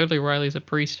 Clearly Riley's a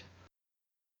priest.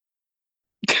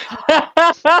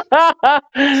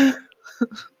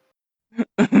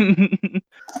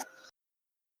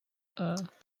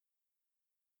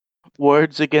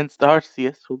 Words against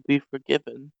Arceus will be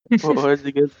forgiven. Words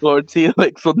against Lord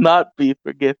Helix will not be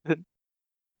forgiven.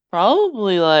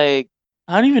 Probably like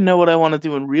I don't even know what I want to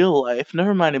do in real life.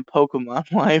 Never mind in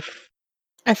Pokemon life.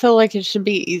 I feel like it should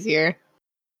be easier.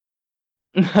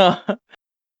 It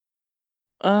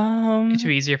should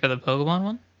be easier for the Pokemon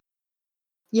one.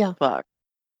 Yeah. Fuck.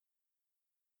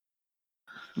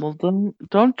 Well,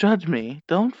 don't judge me.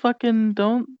 Don't try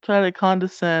to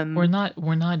condescend. We're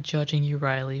not judging you,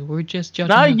 Riley. We're just judging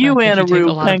Not the you, fact that you take a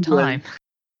Anaru lot of Penguin. time.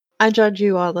 I judge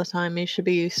you all the time. You should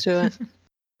be used to it.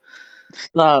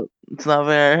 Stop. It's not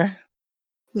fair.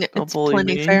 Yeah, Don't it's bully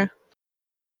plenty me. fair.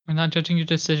 We're not judging your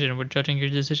decision. We're judging your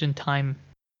decision time.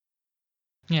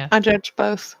 Yeah. I judge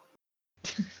both.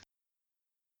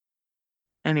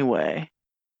 Anyway,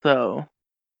 so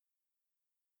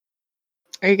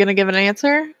Are you gonna give an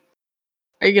answer?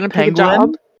 Are you gonna pick a Penguin?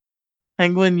 job?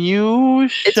 Penguin, you It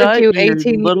took shut you your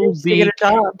 18 little years to get a beak.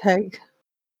 job, Peg.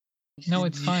 No,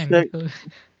 it's You fine. shut- Because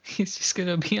he's just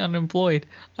gonna be unemployed.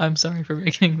 I'm sorry for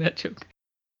making that joke.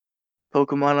 Pokemon It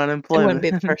wouldn't unemployment.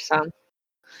 be the first time.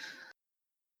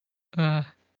 I'd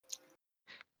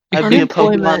be a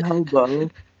Unemployment. Pokemon hobo.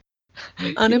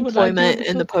 You know what I'd do Unemployment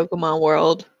in the Pokemon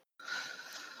world.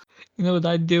 You know what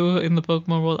I'd do in the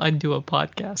Pokemon world? I'd do a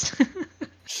podcast.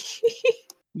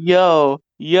 Yo.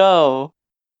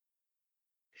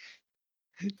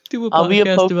 Do a I'll be a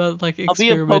podcast about like I'll be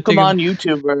a experimenting. Pokemon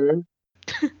YouTuber.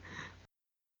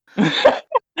 That'd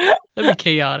be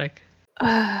chaotic.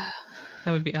 That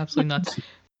would be absolutely nuts.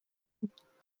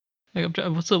 Like,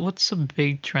 what's a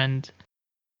big trend?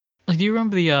 Like, do you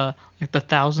remember the like the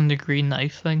 1,000-degree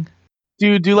knife thing?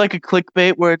 Dude, do like a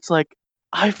clickbait where it's like,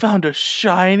 I found a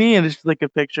shiny, and it's just like a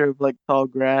picture of like tall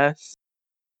grass,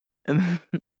 and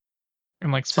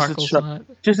And like just a sparkles on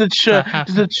it. just a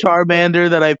Charmander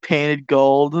that I painted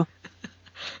gold.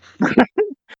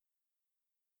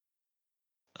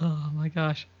 Oh my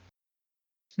gosh.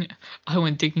 I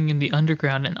went digging in the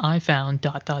underground and I found ...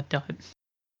 It's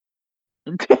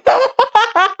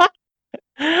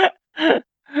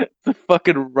a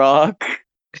fucking rock.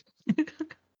 But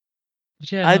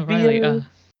yeah, no, I'd be Riley,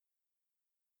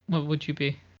 what would you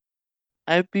be?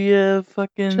 I'd be a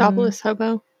fucking. Jobless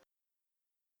hobo.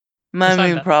 I Beside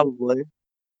mean, that. probably.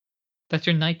 That's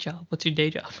your night job. What's your day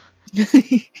job?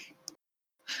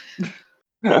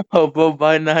 Hobo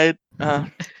by night.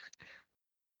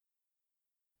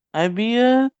 I'd be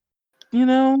a, you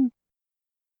know,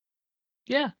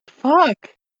 Yeah,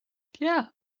 fuck. yeah.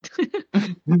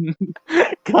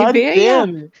 God be a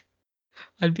damn it.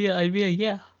 I'd be a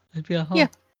yeah. I'd be a huh. Yeah.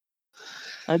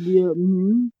 I'd be a.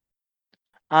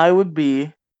 I would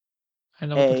be I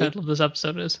know what the a. title of this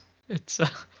episode is. It's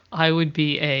I would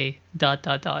be a ... That's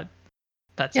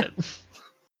Yeah. it.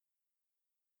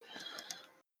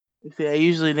 See, I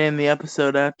usually name the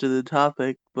episode after the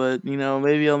topic, but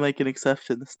maybe I'll make an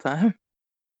exception this time.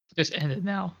 Just end it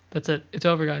now. That's it. It's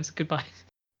over, guys. Goodbye.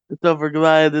 It's over.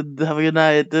 Goodbye. Have a good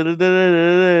night.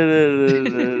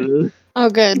 Oh,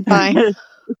 good. Bye.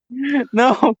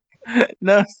 No,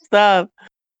 no, stop.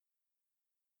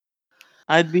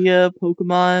 I'd be a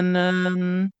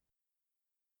Pokemon.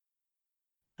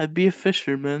 I'd be a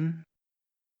fisherman.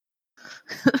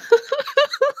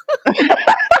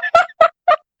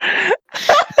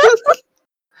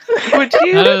 Would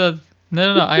you?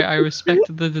 No. I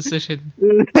respect the decision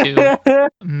to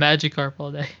Magikarp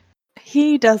all day.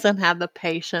 He doesn't have the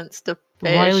patience to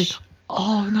fish. Riley.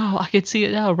 Oh no, I can see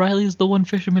it now. Riley is the one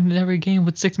fisherman in every game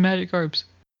with 6 Magikarps.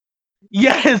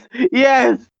 Yes,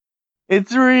 yes,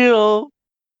 it's real.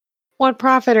 What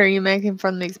profit are you making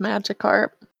from these Magikarp?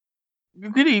 You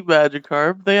could eat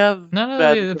Magikarp. They have No,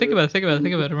 Magikarp. think about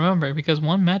it. Remember, because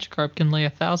one Magikarp can lay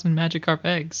 1,000 Magikarp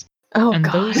eggs. Oh, And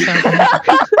God. those 1,000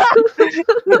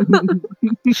 Magikarp,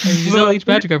 you sell each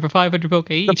Magikarp for 500 Poke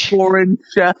The each. foreign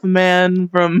chef man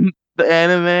from the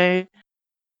anime.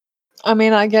 I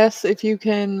mean, I guess if you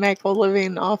can make a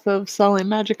living off of selling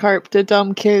Magikarp to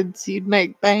dumb kids, you'd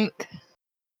make bank.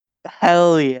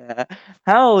 Hell yeah.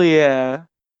 Hell yeah.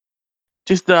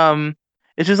 Just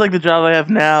it's just like the job I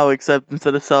have now, except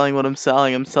instead of selling what I'm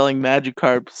selling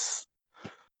Magikarps.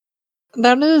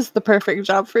 That is the perfect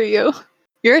job for you.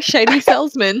 You're a shady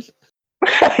salesman.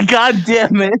 God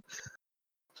damn it.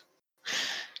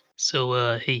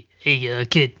 So, hey,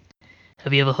 kid,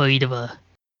 have you ever heard of a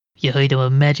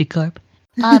Magikarp?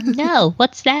 No,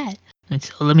 what's that? And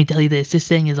so let me tell you this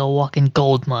thing is a walking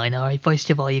gold mine, alright? First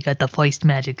of all, you got the first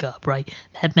Magikarp, right?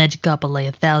 That Magikarp will lay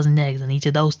 1,000 eggs, and each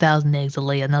of those 1,000 eggs will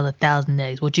lay another 1,000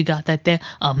 eggs. What you got that there?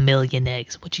 1,000,000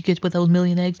 eggs. What you get with those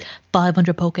 1,000,000 eggs?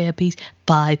 500 Poke apiece,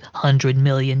 $500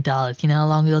 million. You know how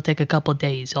long it'll take? A couple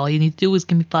days. All you need to do is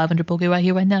give me 500 Poke right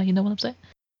here, right now. You know what I'm saying?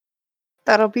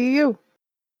 That'll be you.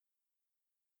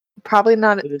 Probably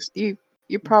not. It is-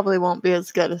 You probably won't be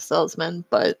as good a salesman,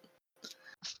 but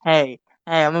Hey,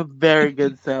 I'm a very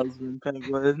good salesman,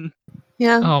 Penguin.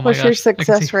 yeah. Oh my What's your gosh, I can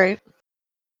success see- rate?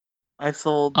 I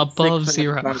sold Above 6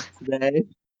 zero. Magikarps today.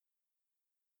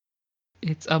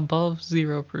 It's above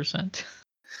 0%.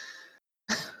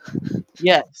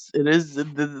 Yes, it is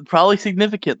probably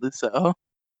significantly so.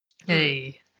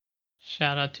 Hey,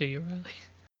 shout out to you, Riley.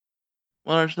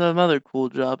 What are some other cool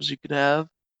jobs you could have?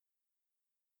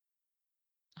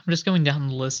 I'm just going down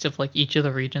the list of like each of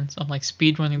the regions. I'm like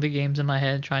speedrunning the games in my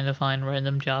head, trying to find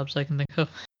random jobs I can think of.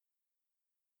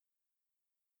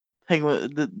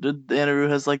 Penguin, the Andrew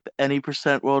has like the any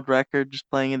percent world record just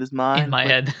playing in his mind. In my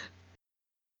like, head.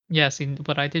 Yeah, see,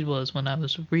 what I did was when I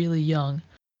was really young,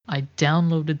 I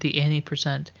downloaded the any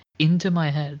percent into my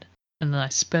head, and then I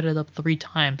sped it up 3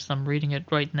 times, and I'm reading it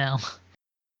right now.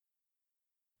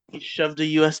 He shoved a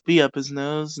USB up his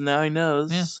nose. Now he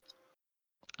knows. Yeah.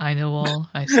 I know all,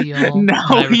 I see all, Now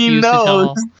and I he refuse to tell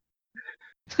knows.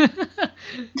 all.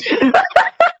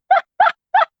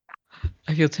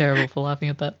 I feel terrible for laughing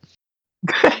at that.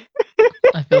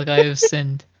 I feel like I have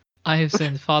sinned. I have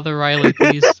sinned. Father Riley,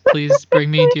 please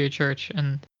bring me into your church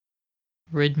and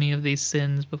rid me of these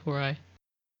sins before I...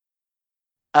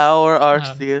 Our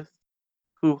Arceus,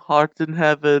 who art in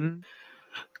heaven.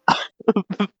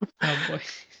 Oh boy.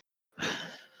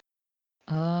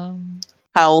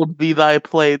 Hallowed be thy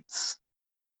plates.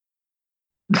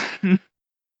 I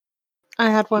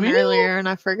had one Really? earlier and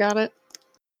I forgot it.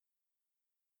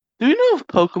 Do you know if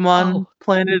Pokemon Oh.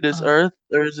 Planet is Oh. Earth,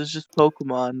 or is this just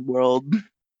Pokemon World?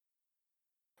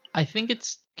 I think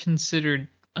it's considered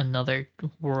another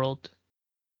world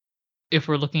if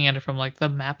we're looking at it from like the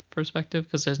map perspective,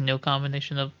 because there's no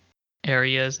combination of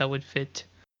areas that would fit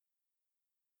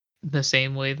the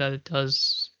same way that it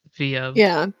does via...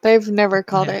 Yeah, they've never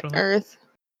called it Naturally. Earth.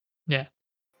 Yeah.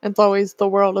 It's always the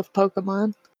world of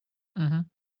Pokemon. Mm-hmm.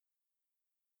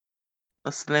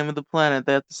 That's the name of the planet.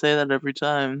 They have to say that every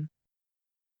time.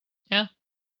 Yeah.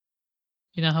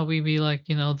 You know how we be like,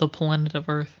 the planet of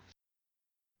Earth?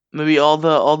 Maybe all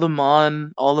the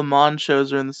Mon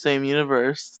shows are in the same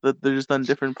universe. That they're just on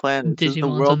different planets. There's the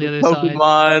Digimon's world on the of other side.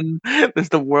 Pokemon. There's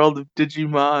the world of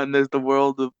Digimon. There's the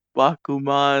world of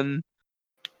Bakuman.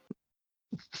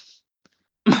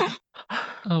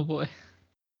 Oh boy.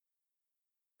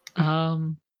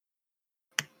 I'm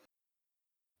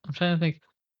trying to think.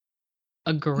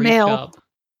 A great Mail. job.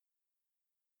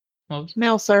 What was...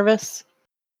 Mail service.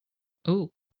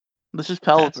 Ooh. This is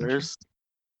Passengers. Pelipper's.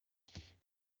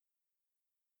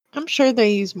 I'm sure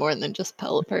they use more than just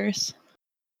Pelipper's.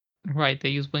 Right, they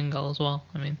use Wingull as well.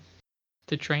 I mean,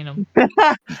 to train them.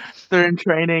 They're in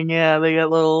training. Yeah, they got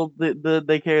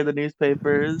they carry the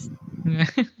newspapers.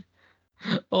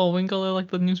 Oh, Wingull are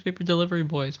like the newspaper delivery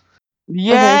boys.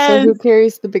 Yes. Okay, so who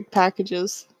carries the big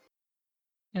packages?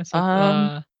 Yeah,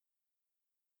 so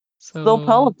Still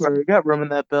Pelipper. You got room in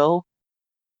that bill.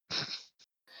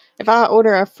 If I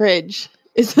order a fridge,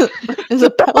 is a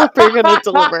Pelipper gonna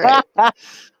deliver it?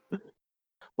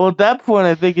 Well, at that point,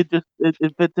 I think it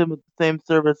fits in with the same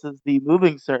service as the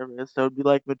moving service, so it'd be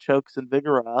like Machoke's and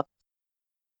Vigoroth.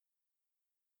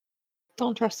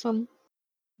 Don't trust them.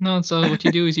 No, so what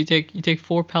you do is you take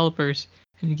 4 Pelipers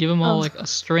and you give them all Oh. like a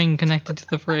string connected to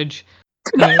the fridge,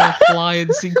 and they all fly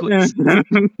in sequence.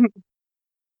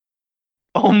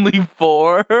 Only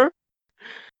 4?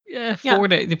 Yeah, Yeah. 4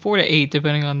 to 8,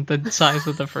 depending on the size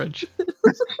of the fridge.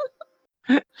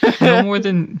 No more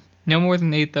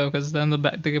than 8 though, because then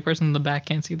the person in the back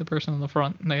can't see the person in the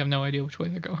front, and they have no idea which way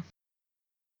they're going.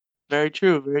 Very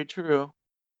true, very true.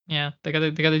 Yeah, they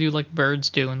gotta do like birds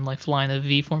do and like fly in a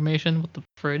V formation with the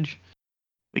fridge.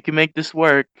 We can make this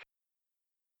work.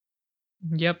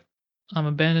 Yep, I'm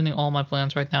abandoning all my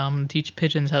plans right now. I'm gonna teach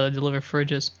pigeons how to deliver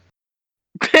fridges.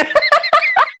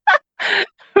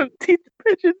 Teach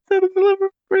pigeons how to deliver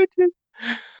fridges.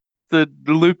 It's a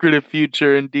lucrative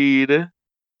future indeed.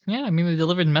 Yeah, I mean they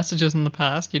delivered messages in the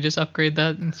past. You just upgrade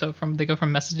that, and so they go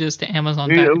from messages to Amazon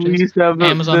We packages, used to have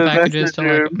Amazon the packages to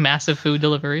messenger. like massive food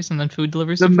deliveries, and then food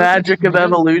deliveries. The to fridges. magic of We're good.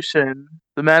 evolution.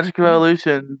 The magic of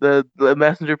evolution. The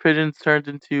messenger pigeons turned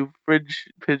into fridge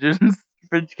pigeons,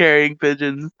 fridge carrying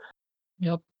pigeons.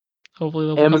 Yep. Hopefully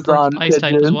they'll become Amazon ice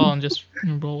type as pigeon. well and just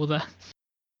roll with that.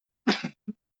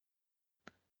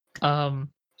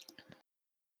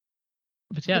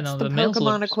 But yeah, It's no, the the mail Pokemon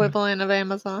delivers. equivalent of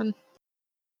Amazon.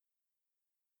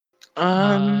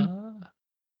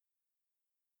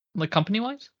 Like company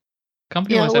wise?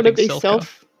 Company Yeah, wise, I would it think be Silph Co.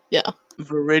 self? Yeah.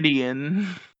 Viridian.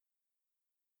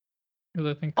 Because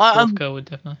I think Um, Silph Co would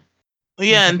definitely.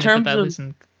 Yeah, in definitely fit terms that of, list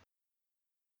in-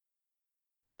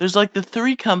 there's like the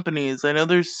 3 companies. I know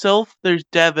there's Sylph, there's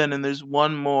Devon, and there's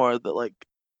one more that like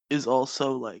is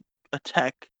also like a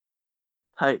tech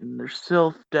titan. There's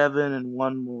Sylph, Devon, and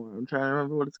one more. I'm trying to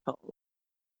remember what it's called.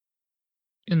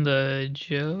 in the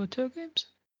Johto games.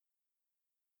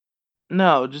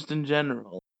 No, just in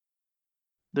general.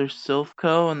 There's Sylph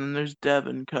Co. and then there's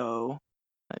Devon Co.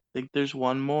 I think there's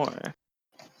one more.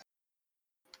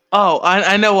 Oh,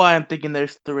 I know why I'm thinking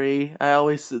there's 3. I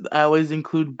always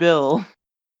include Bill.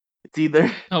 It's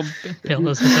either Oh, Bill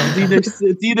is his own it's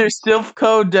either Sylph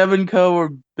Co, Devon Co, or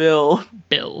Bill.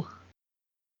 Bill.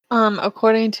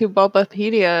 According to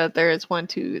Bulbapedia, there's 1,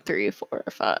 2, 3, 4,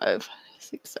 5,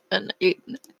 6, 7, 8,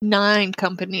 9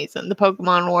 companies in the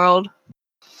Pokemon world.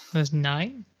 There's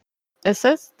 9. It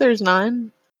says there's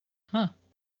 9. No,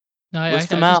 I List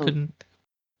them just out. couldn't.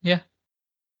 Yeah,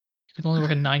 you could only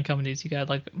work in 9 companies. You got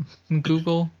like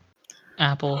Google,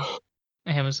 Apple,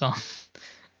 Amazon.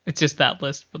 It's just that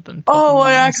list, but then. Oh, Pokemon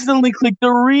I ones. accidentally clicked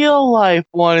the real life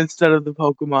one instead of the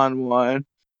Pokemon one.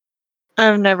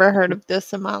 I've never heard of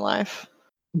this in my life.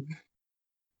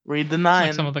 Read the 9.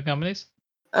 Like some of the companies.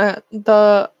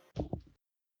 The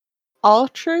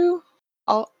Altru?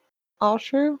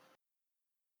 Altru?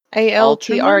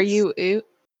 ALTRU.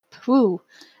 Woo.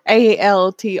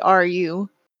 ALTRU.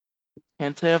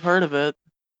 Can't say I've heard of it.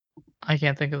 I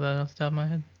can't think of that off the top of my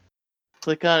head.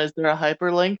 Click on. Is there a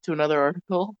hyperlink to another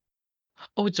article?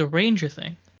 Oh, it's a ranger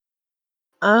thing.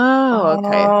 Oh,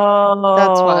 okay. Oh,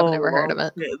 That's why I've never heard of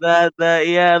it.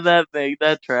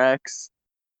 That tracks.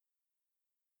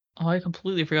 Oh, I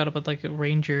completely forgot about like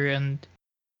ranger and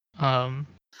well,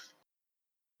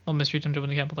 Mystery Dungeon when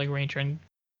they have like ranger and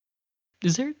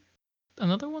is there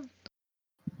another one?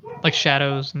 Like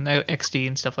Shadows and XD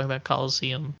and stuff like that.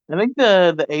 Coliseum. I think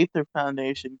the Aether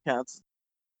Foundation counts.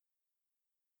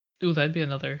 Ooh, that'd be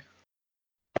another.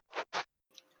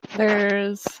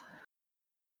 There's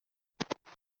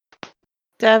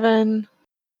Devon.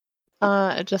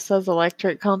 It just says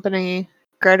electric company.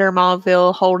 Greater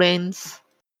Mallville Holdings.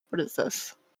 What is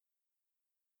this?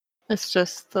 It's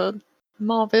just the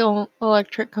Mallville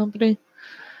Electric Company.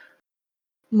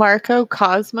 Marco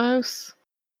Cosmos.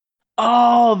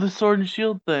 Oh, the Sword and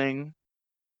Shield thing.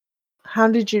 How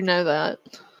did you know that?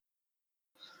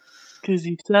 Because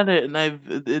you said it, and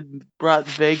it brought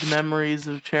vague memories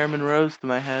of Chairman Rose to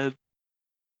my head.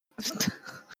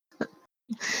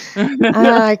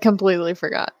 I completely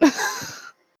forgot.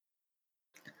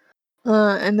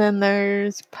 And then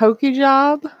there's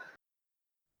Pokejob.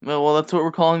 Well, that's what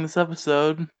we're calling this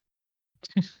episode.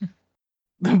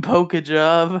 The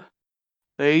Pokejob.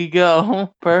 There you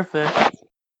go. Perfect.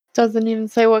 Doesn't even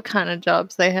say what kind of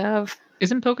jobs they have.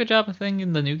 Isn't Pokejob a thing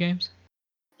in the new games?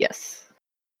 Yes.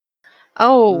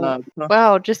 Oh, Uh,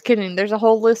 wow, just kidding. There's a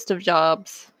whole list of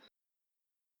jobs.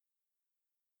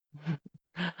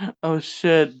 Oh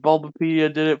shit,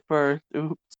 Bulbapedia did it first.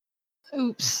 Oops.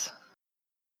 Oops.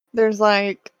 There's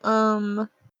like,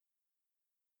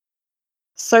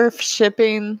 surf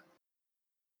shipping,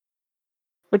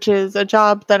 which is a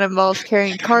job that involves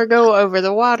carrying cargo over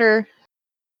the water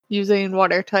using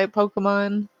water-type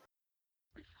Pokemon.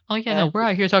 Oh yeah, no, we're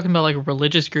out here talking about like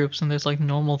religious groups, and there's like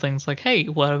normal things like, hey,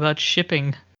 what about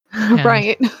shipping,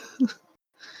 Right.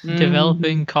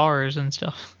 developing cars and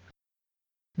stuff?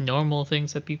 Normal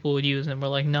things that people would use, and we're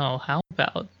like, no, how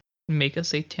about make a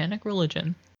satanic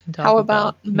religion and talk How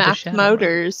about the Mac Shadow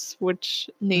Motors, which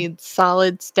needs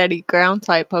solid, steady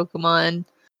ground-type Pokemon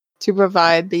to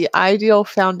provide the ideal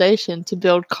foundation to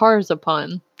build cars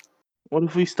upon? What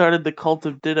if we started the cult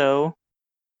of Ditto?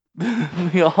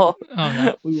 we all Oh,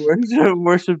 no. we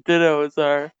worship Ditto as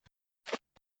our.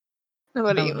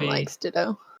 Nobody That would even be- likes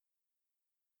Ditto.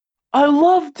 I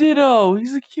love Ditto.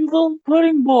 He's a cute little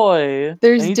pudding boy.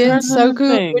 There's And he turns into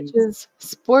Densoku, things. which is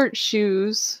sports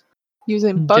shoes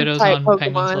using Ditto's bug-type on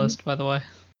Penguin's Pokemon. list, by the way.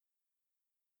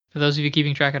 For those of you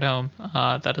keeping track at home,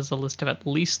 that is a list of at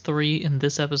least 3 in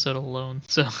this episode alone.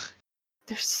 So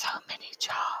There's so many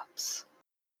jobs.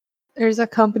 There's a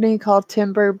company called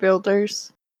Timber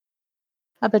Builders.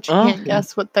 I bet you can't Okay.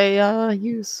 guess what they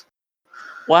use.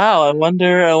 Wow, I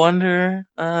wonder.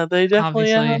 They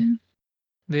definitely obviously,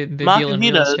 they deal in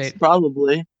real Makuhitas, estate.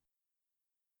 probably.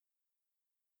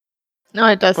 No,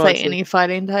 it does Probably say some- any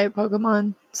fighting type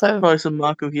Pokemon. So Probably some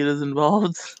Makuhitas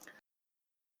involved.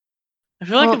 I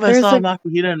feel like Well, if I there's saw a a-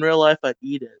 Makuhita in real life, I'd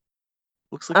eat it.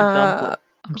 Looks like a dumpling.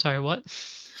 I'm sorry, what?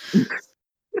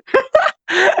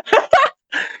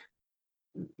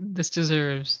 This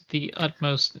deserves the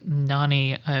utmost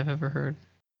nani I've ever heard.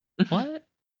 What?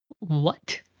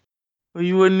 What? Well,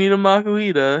 you wouldn't eat a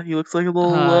Makuhita. He looks like a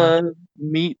little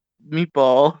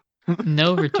meatball.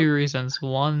 No, for 2 reasons.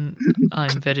 One,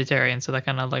 I'm vegetarian, so that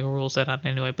kind of like rules that out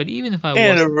anyway. But even if I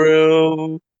wasn't,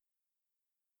 Anaru.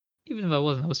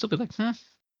 I would still be like,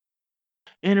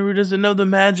 Anaru doesn't know the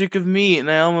magic of meat,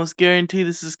 and I almost guarantee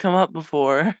this has come up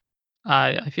before.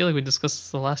 I feel like we discussed this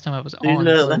the last time I was on. To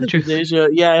tell you the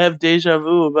truth. I have deja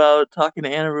vu about talking to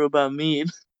Anaru about meat.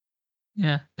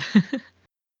 Yeah.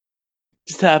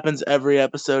 Just happens every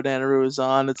episode Anaru is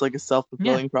on. It's like a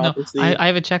self-fulfilling No, prophecy. I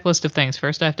have a checklist of things.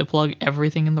 First, I have to plug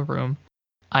everything in the room.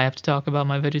 I have to talk about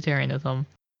my vegetarianism.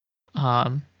 I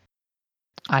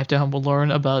have to learn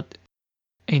about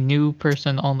a new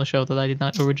person on the show that I did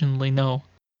not originally know.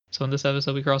 So in this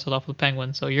episode, we cross it off with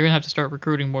Penguin. So you're gonna have to start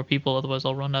recruiting more people, otherwise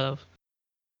I'll run out of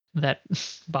that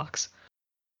box.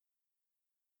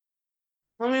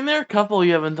 I mean, there are a couple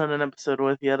you haven't done an episode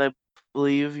with yet, I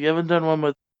believe. You haven't done one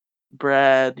with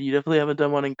Brad. You definitely haven't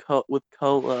done one with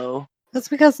Colo. that's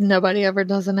because nobody ever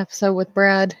does an episode with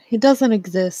Brad. He doesn't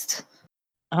exist.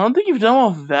 I don't think you've done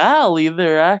one with Val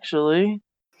either, actually.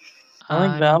 I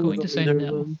think I'm Val going was to on say either of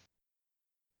no. them.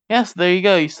 Yes, there you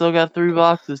go. You still got 3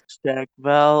 boxes to check.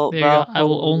 Val, There you Val, go. I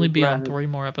will Colo, only and be on Brad. 3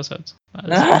 more episodes. That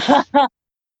is gonna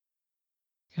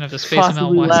have to space them out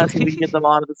Possibly less if we wisely. get them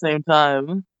on at the same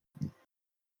time.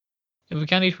 If we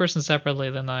count each person separately,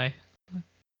 then I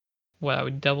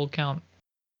would double count.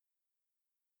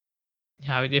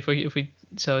 Yeah, if we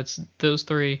so it's those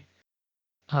 3.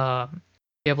 You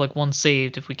have like 1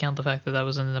 saved if we count the fact that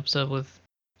was in an episode with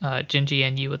Gingy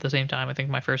and you at the same time. I think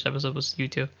my first episode was you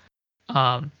two.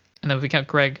 And then if we count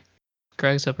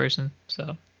Greg's a person.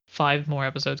 So 5 more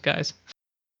episodes, guys.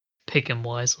 Pick him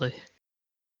wisely.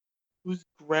 Who's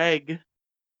Greg?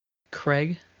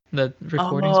 Craig, the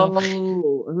recording software.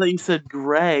 Oh, I thought you said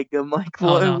Greg. I'm like,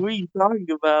 Oh, what no. are you talking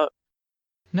about?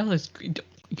 No,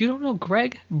 you don't know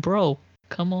Greg, bro.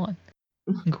 Come on,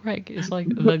 Greg is like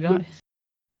the guy.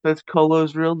 That's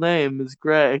Colo's real name is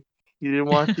Greg. He didn't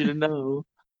want you to know.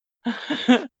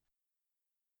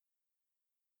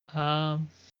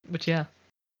 But yeah,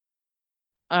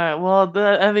 Alright, well,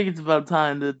 I think it's about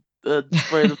time to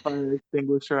spray the fire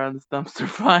extinguisher on this dumpster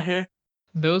fire.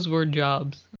 those were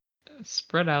jobs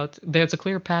spread out. There's a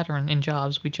clear pattern in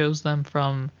jobs. We chose them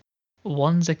from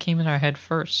ones that came in our head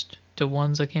first to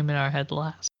ones that came in our head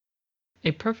last.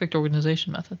 A perfect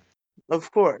organization method.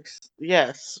 Of course.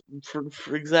 Yes.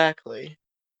 For exactly.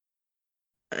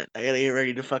 Alright, I gotta get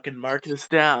ready to fucking mark this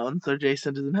down so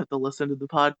Jason doesn't have to listen to the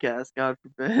podcast, God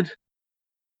forbid.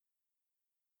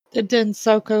 The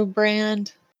Densoku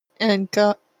brand and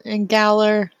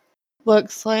Galar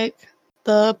looks like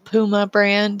the Puma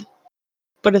brand,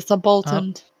 but it's a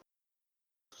Bolton.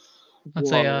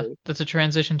 Whoa. That's a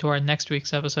transition to our next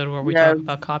week's episode where we Yeah. talk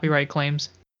about copyright claims.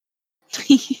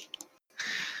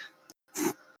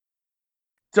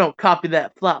 Don't copy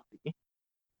that floppy.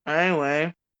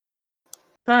 Anyway.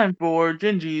 Time for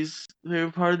Gingy's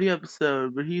favorite part of the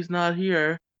episode, but he's not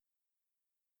here.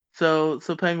 So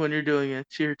Penguin, you're doing it.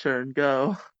 It's your turn.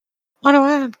 Go. Why do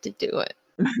I have to do it?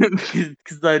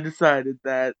 Because I decided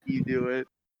that you do it.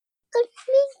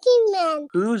 Pokemon.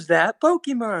 Who's that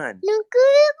Pokemon? Look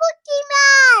at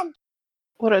Pokemon.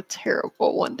 What a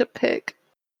terrible one to pick.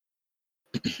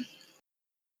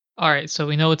 All right, so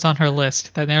we know it's on her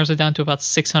list. That narrows it down to about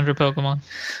 600 Pokemon.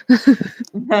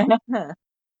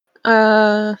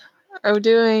 Are we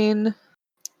doing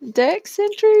Dex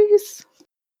entries?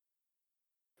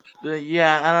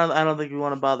 Yeah, I don't think we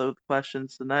want to bother with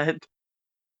questions tonight.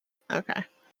 Okay,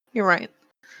 you're right.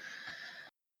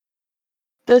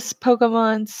 This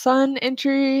Pokemon's Sun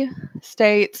entry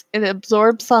states it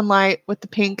absorbs sunlight with the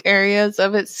pink areas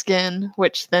of its skin,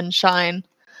 which then shine.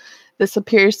 This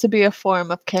appears to be a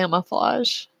form of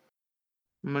camouflage.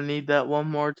 I'm gonna need that one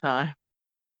more time.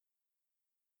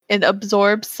 It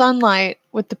absorbs sunlight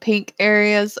with the pink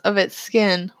areas of its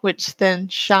skin, which then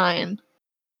shine.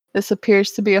 This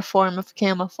appears to be a form of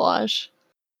camouflage.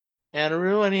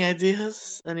 Anaru, any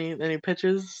ideas? Any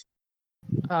pitches?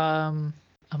 I'm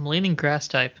leaning grass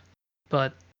type,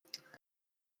 but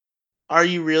Are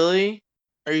you really?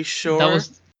 Are you sure? that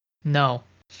was no.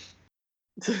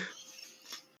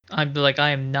 I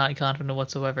am not confident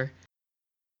whatsoever.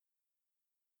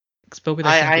 Pokedex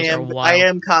entries are wild. I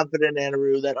am confident,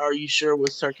 Anaru, that "Are you sure"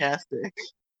 was sarcastic.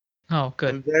 Oh, good.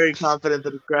 I'm very confident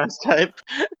that it's grass type.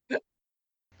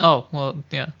 Oh, well,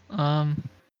 yeah.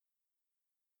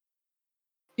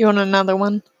 You want another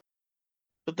one?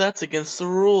 But that's against the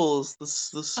rules.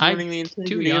 This ruining the To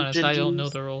integrity be of honest, I don't know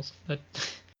Gingy's. the rules. But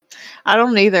I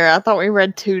don't either. I thought we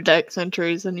read 2 Dex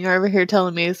entries, and you're over here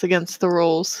telling me it's against the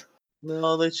rules.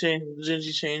 No, they changed.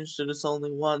 Gingy changed it. It's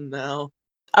only one now.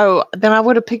 Oh, then I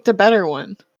would have picked a better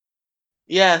one.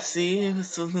 Yeah, see?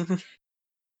 This is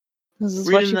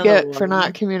Read what you another get for one.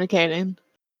 not communicating.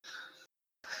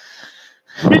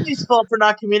 Gingy's fault for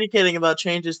not communicating about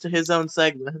changes to his own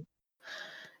segment.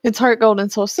 Its Heart Gold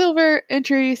and Soul Silver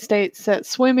entry states that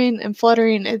swimming and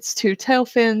fluttering its 2 tail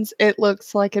fins, it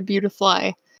looks like a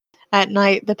beautifly. At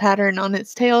night, the pattern on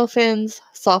its tail fins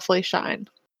softly shine.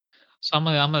 so I'm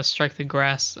gonna strike the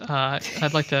grass.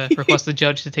 I'd like to request the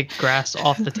judge to take grass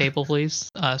off the table, please.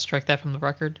 Strike that from the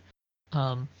record.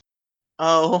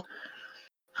 Oh.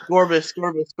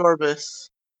 Gorbis.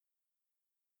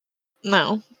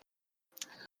 No.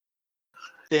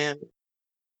 Damn.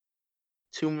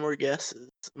 2 more guesses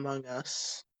among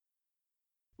us.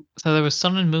 So there was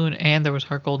Sun and Moon, and there was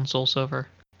Heart Gold and Soul Silver.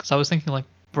 Because I was thinking like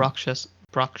Broxius,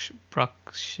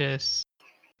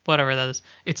 whatever that is.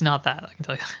 It's not that, I can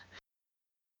tell you.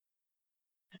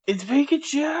 It's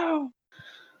Pikachu!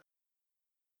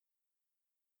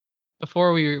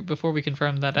 Before we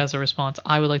confirm that as a response,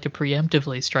 I would like to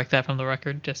preemptively strike that from the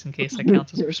record, just in case that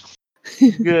counts as a response.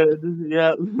 Good.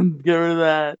 Yep. Get rid of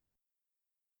that.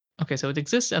 Okay, so it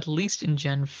exists at least in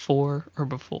Gen 4 or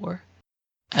before.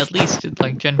 At least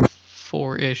like Gen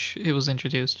 4-ish, it was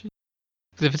introduced.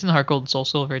 Because if it's in Heart Gold and Soul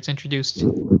Silver, it's introduced.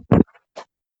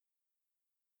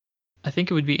 I think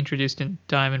it would be introduced in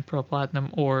Diamond, Pearl, Platinum,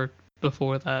 or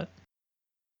before that.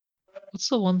 What's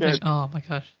the one thing? Good. Oh my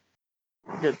gosh.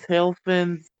 Get tail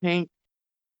fins, pink.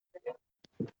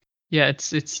 Yeah,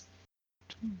 it's.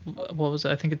 What was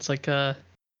it? I think it's like it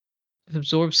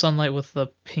absorbs sunlight with the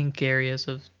pink areas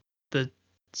of the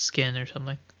skin or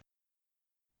something.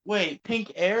 Wait,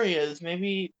 pink areas.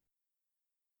 Maybe.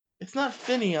 It's not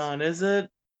Finneon, is it?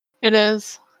 It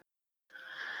is.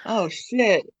 Oh,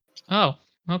 shit. Oh,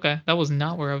 okay. That was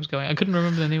not where I was going. I couldn't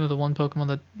remember the name of the one Pokemon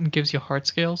that gives you heart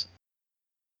scales.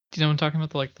 Do you know what I'm talking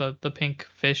about? The pink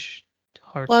fish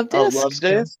heart. Love Oh, Disc. Love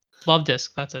Disc? Love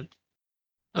Disc, that's it.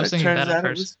 I was It thinking turns that at out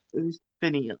first. it was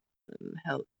Finneon.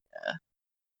 Hell yeah.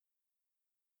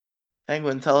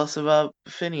 Penguin, tell us about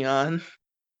Finneon.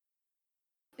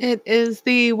 It is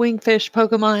the Wingfish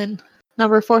Pokemon,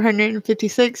 number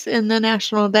 456 in the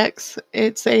National Dex.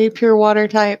 It's a pure water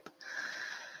type.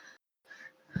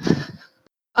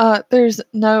 There's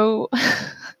no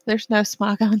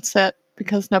Smogon set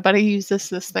because nobody uses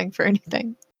this thing for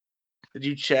anything. Did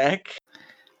you check?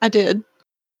 I did.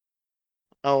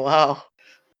 Oh, wow.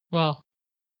 Well,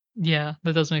 yeah,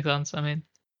 that does make sense. I mean,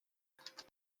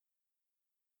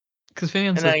 because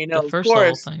Finneon's And now you know, the of first level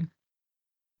course. thing.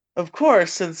 Of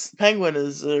course, since Penguin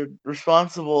is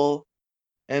responsible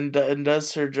and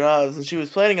does her jobs, and she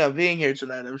was planning on being here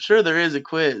tonight, I'm sure there is a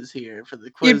quiz here for the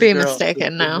quiz You'd be girl,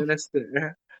 mistaken the now.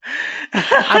 minister.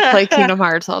 I play Kingdom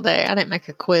Hearts all day. I didn't make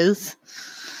a quiz.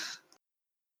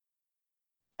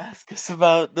 Ask us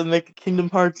about the Make a Kingdom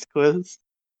Hearts quiz.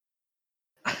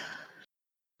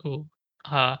 Ooh,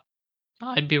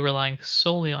 I'd be relying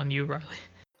solely on you, Riley.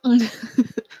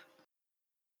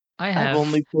 I have I've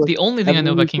only the only thing I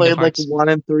know about Kingdom played Hearts. like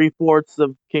 1 3/4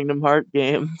 of Kingdom Hearts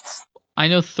games. I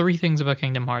know 3 things about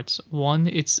Kingdom Hearts. 1,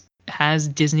 it has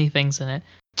Disney things in it.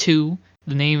 2,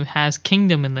 the name has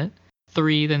Kingdom in it.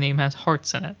 3, the name has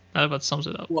Hearts in it. That about sums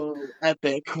it up. Whoa,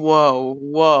 epic.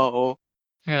 Whoa.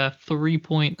 I got a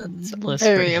 3-point That's list.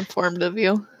 very for informed of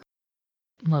you.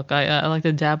 Look, I like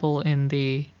to dabble in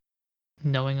the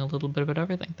knowing a little bit about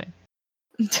everything thing.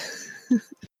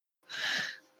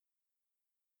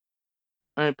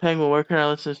 Alright, Penguin, where can our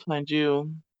listeners find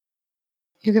you?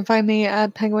 You can find me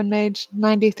at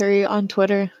PenguinMage93 on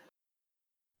Twitter.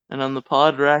 And on the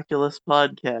Podraculous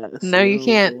podcast. No, you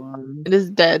can't. It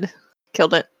is dead.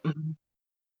 Killed it.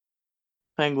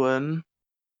 Penguin.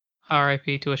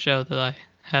 R.I.P. to a show that I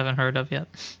haven't heard of yet.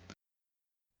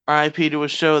 RIP to a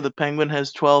show the Penguin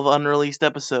has 12 unreleased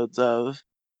episodes of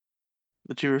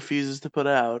that he refuses to put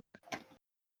out.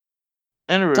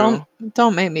 Enru.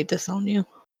 Don't make me disown you.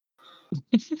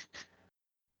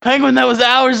 Penguin, that was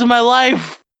hours of my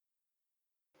life!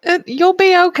 You'll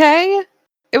be okay.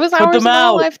 It was Put hours of them my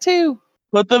out. life too.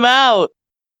 Put them out!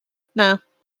 No,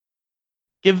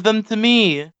 Give them to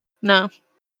me! no.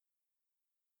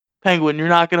 Penguin, you're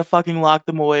not gonna fucking lock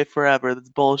them away forever. That's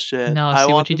bullshit. No, I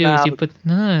see want what you them do is you out. put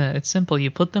no, it's simple.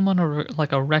 You put them on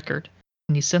a record,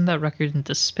 and you send that record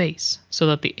into space so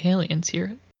that the aliens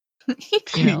hear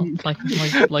it. You know, like Put they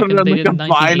it did on, in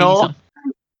like, a 1980 vinyl? something.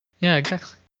 Yeah,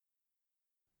 exactly.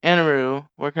 Anaru,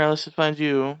 where can our listeners find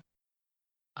you?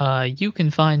 You can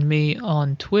find me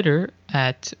on Twitter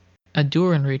at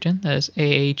Adurin Region. That is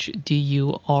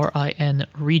AHDURIN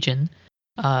Region.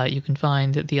 You can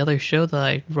find the other show that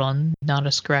I run, Not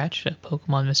a Scratch, a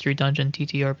Pokemon Mystery Dungeon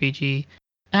TTRPG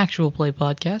actual play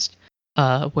podcast.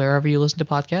 Wherever you listen to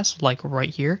podcasts, like right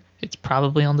here, it's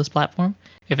probably on this platform.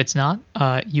 If it's not,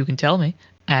 you can tell me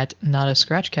at Not a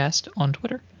Scratchcast on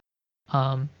Twitter.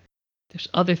 There's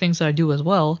other things that I do as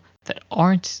well that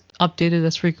aren't updated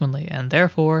as frequently, and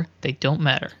therefore they don't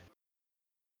matter.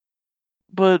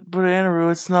 But Anaru,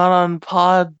 it's not on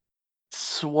Pod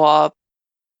Swap.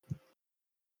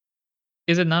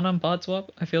 Is it not on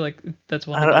Podswap? I feel like that's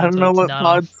one I of the don't ones know that's what not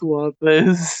on. Pod Swap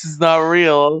is. It's not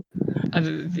real. I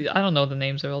don't know the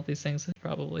names of all these things,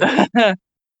 probably.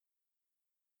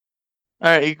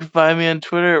 Alright, you can find me on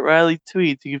Twitter at Riley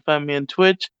Tweets. You can find me on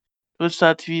Twitch,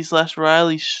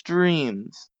 twitch.tv/Riley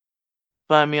Streams.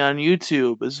 Find me on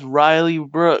YouTube as Riley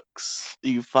Brooks.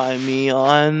 You can find me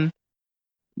on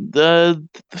the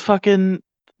fucking...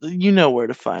 You know where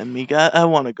to find me. I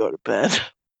want to go to bed.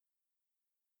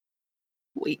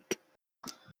 Weak.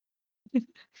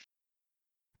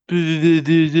 I'm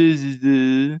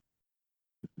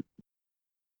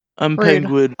Rude.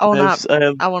 Penguin. I will I not-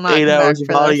 have I will not 8 come hours back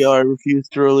of for audio this. I refuse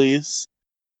to release.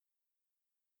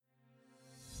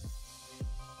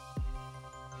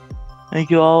 Thank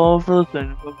you all for listening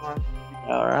to Pokemon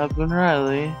Hour. I've been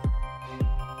Riley.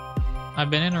 I've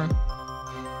been in her.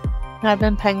 I've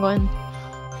been Penguin.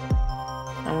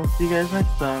 And we'll see you guys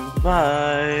next time.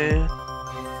 Bye.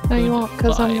 No, you won't,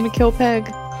 because I'm Goodbye. gonna kill Peg.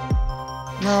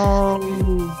 No.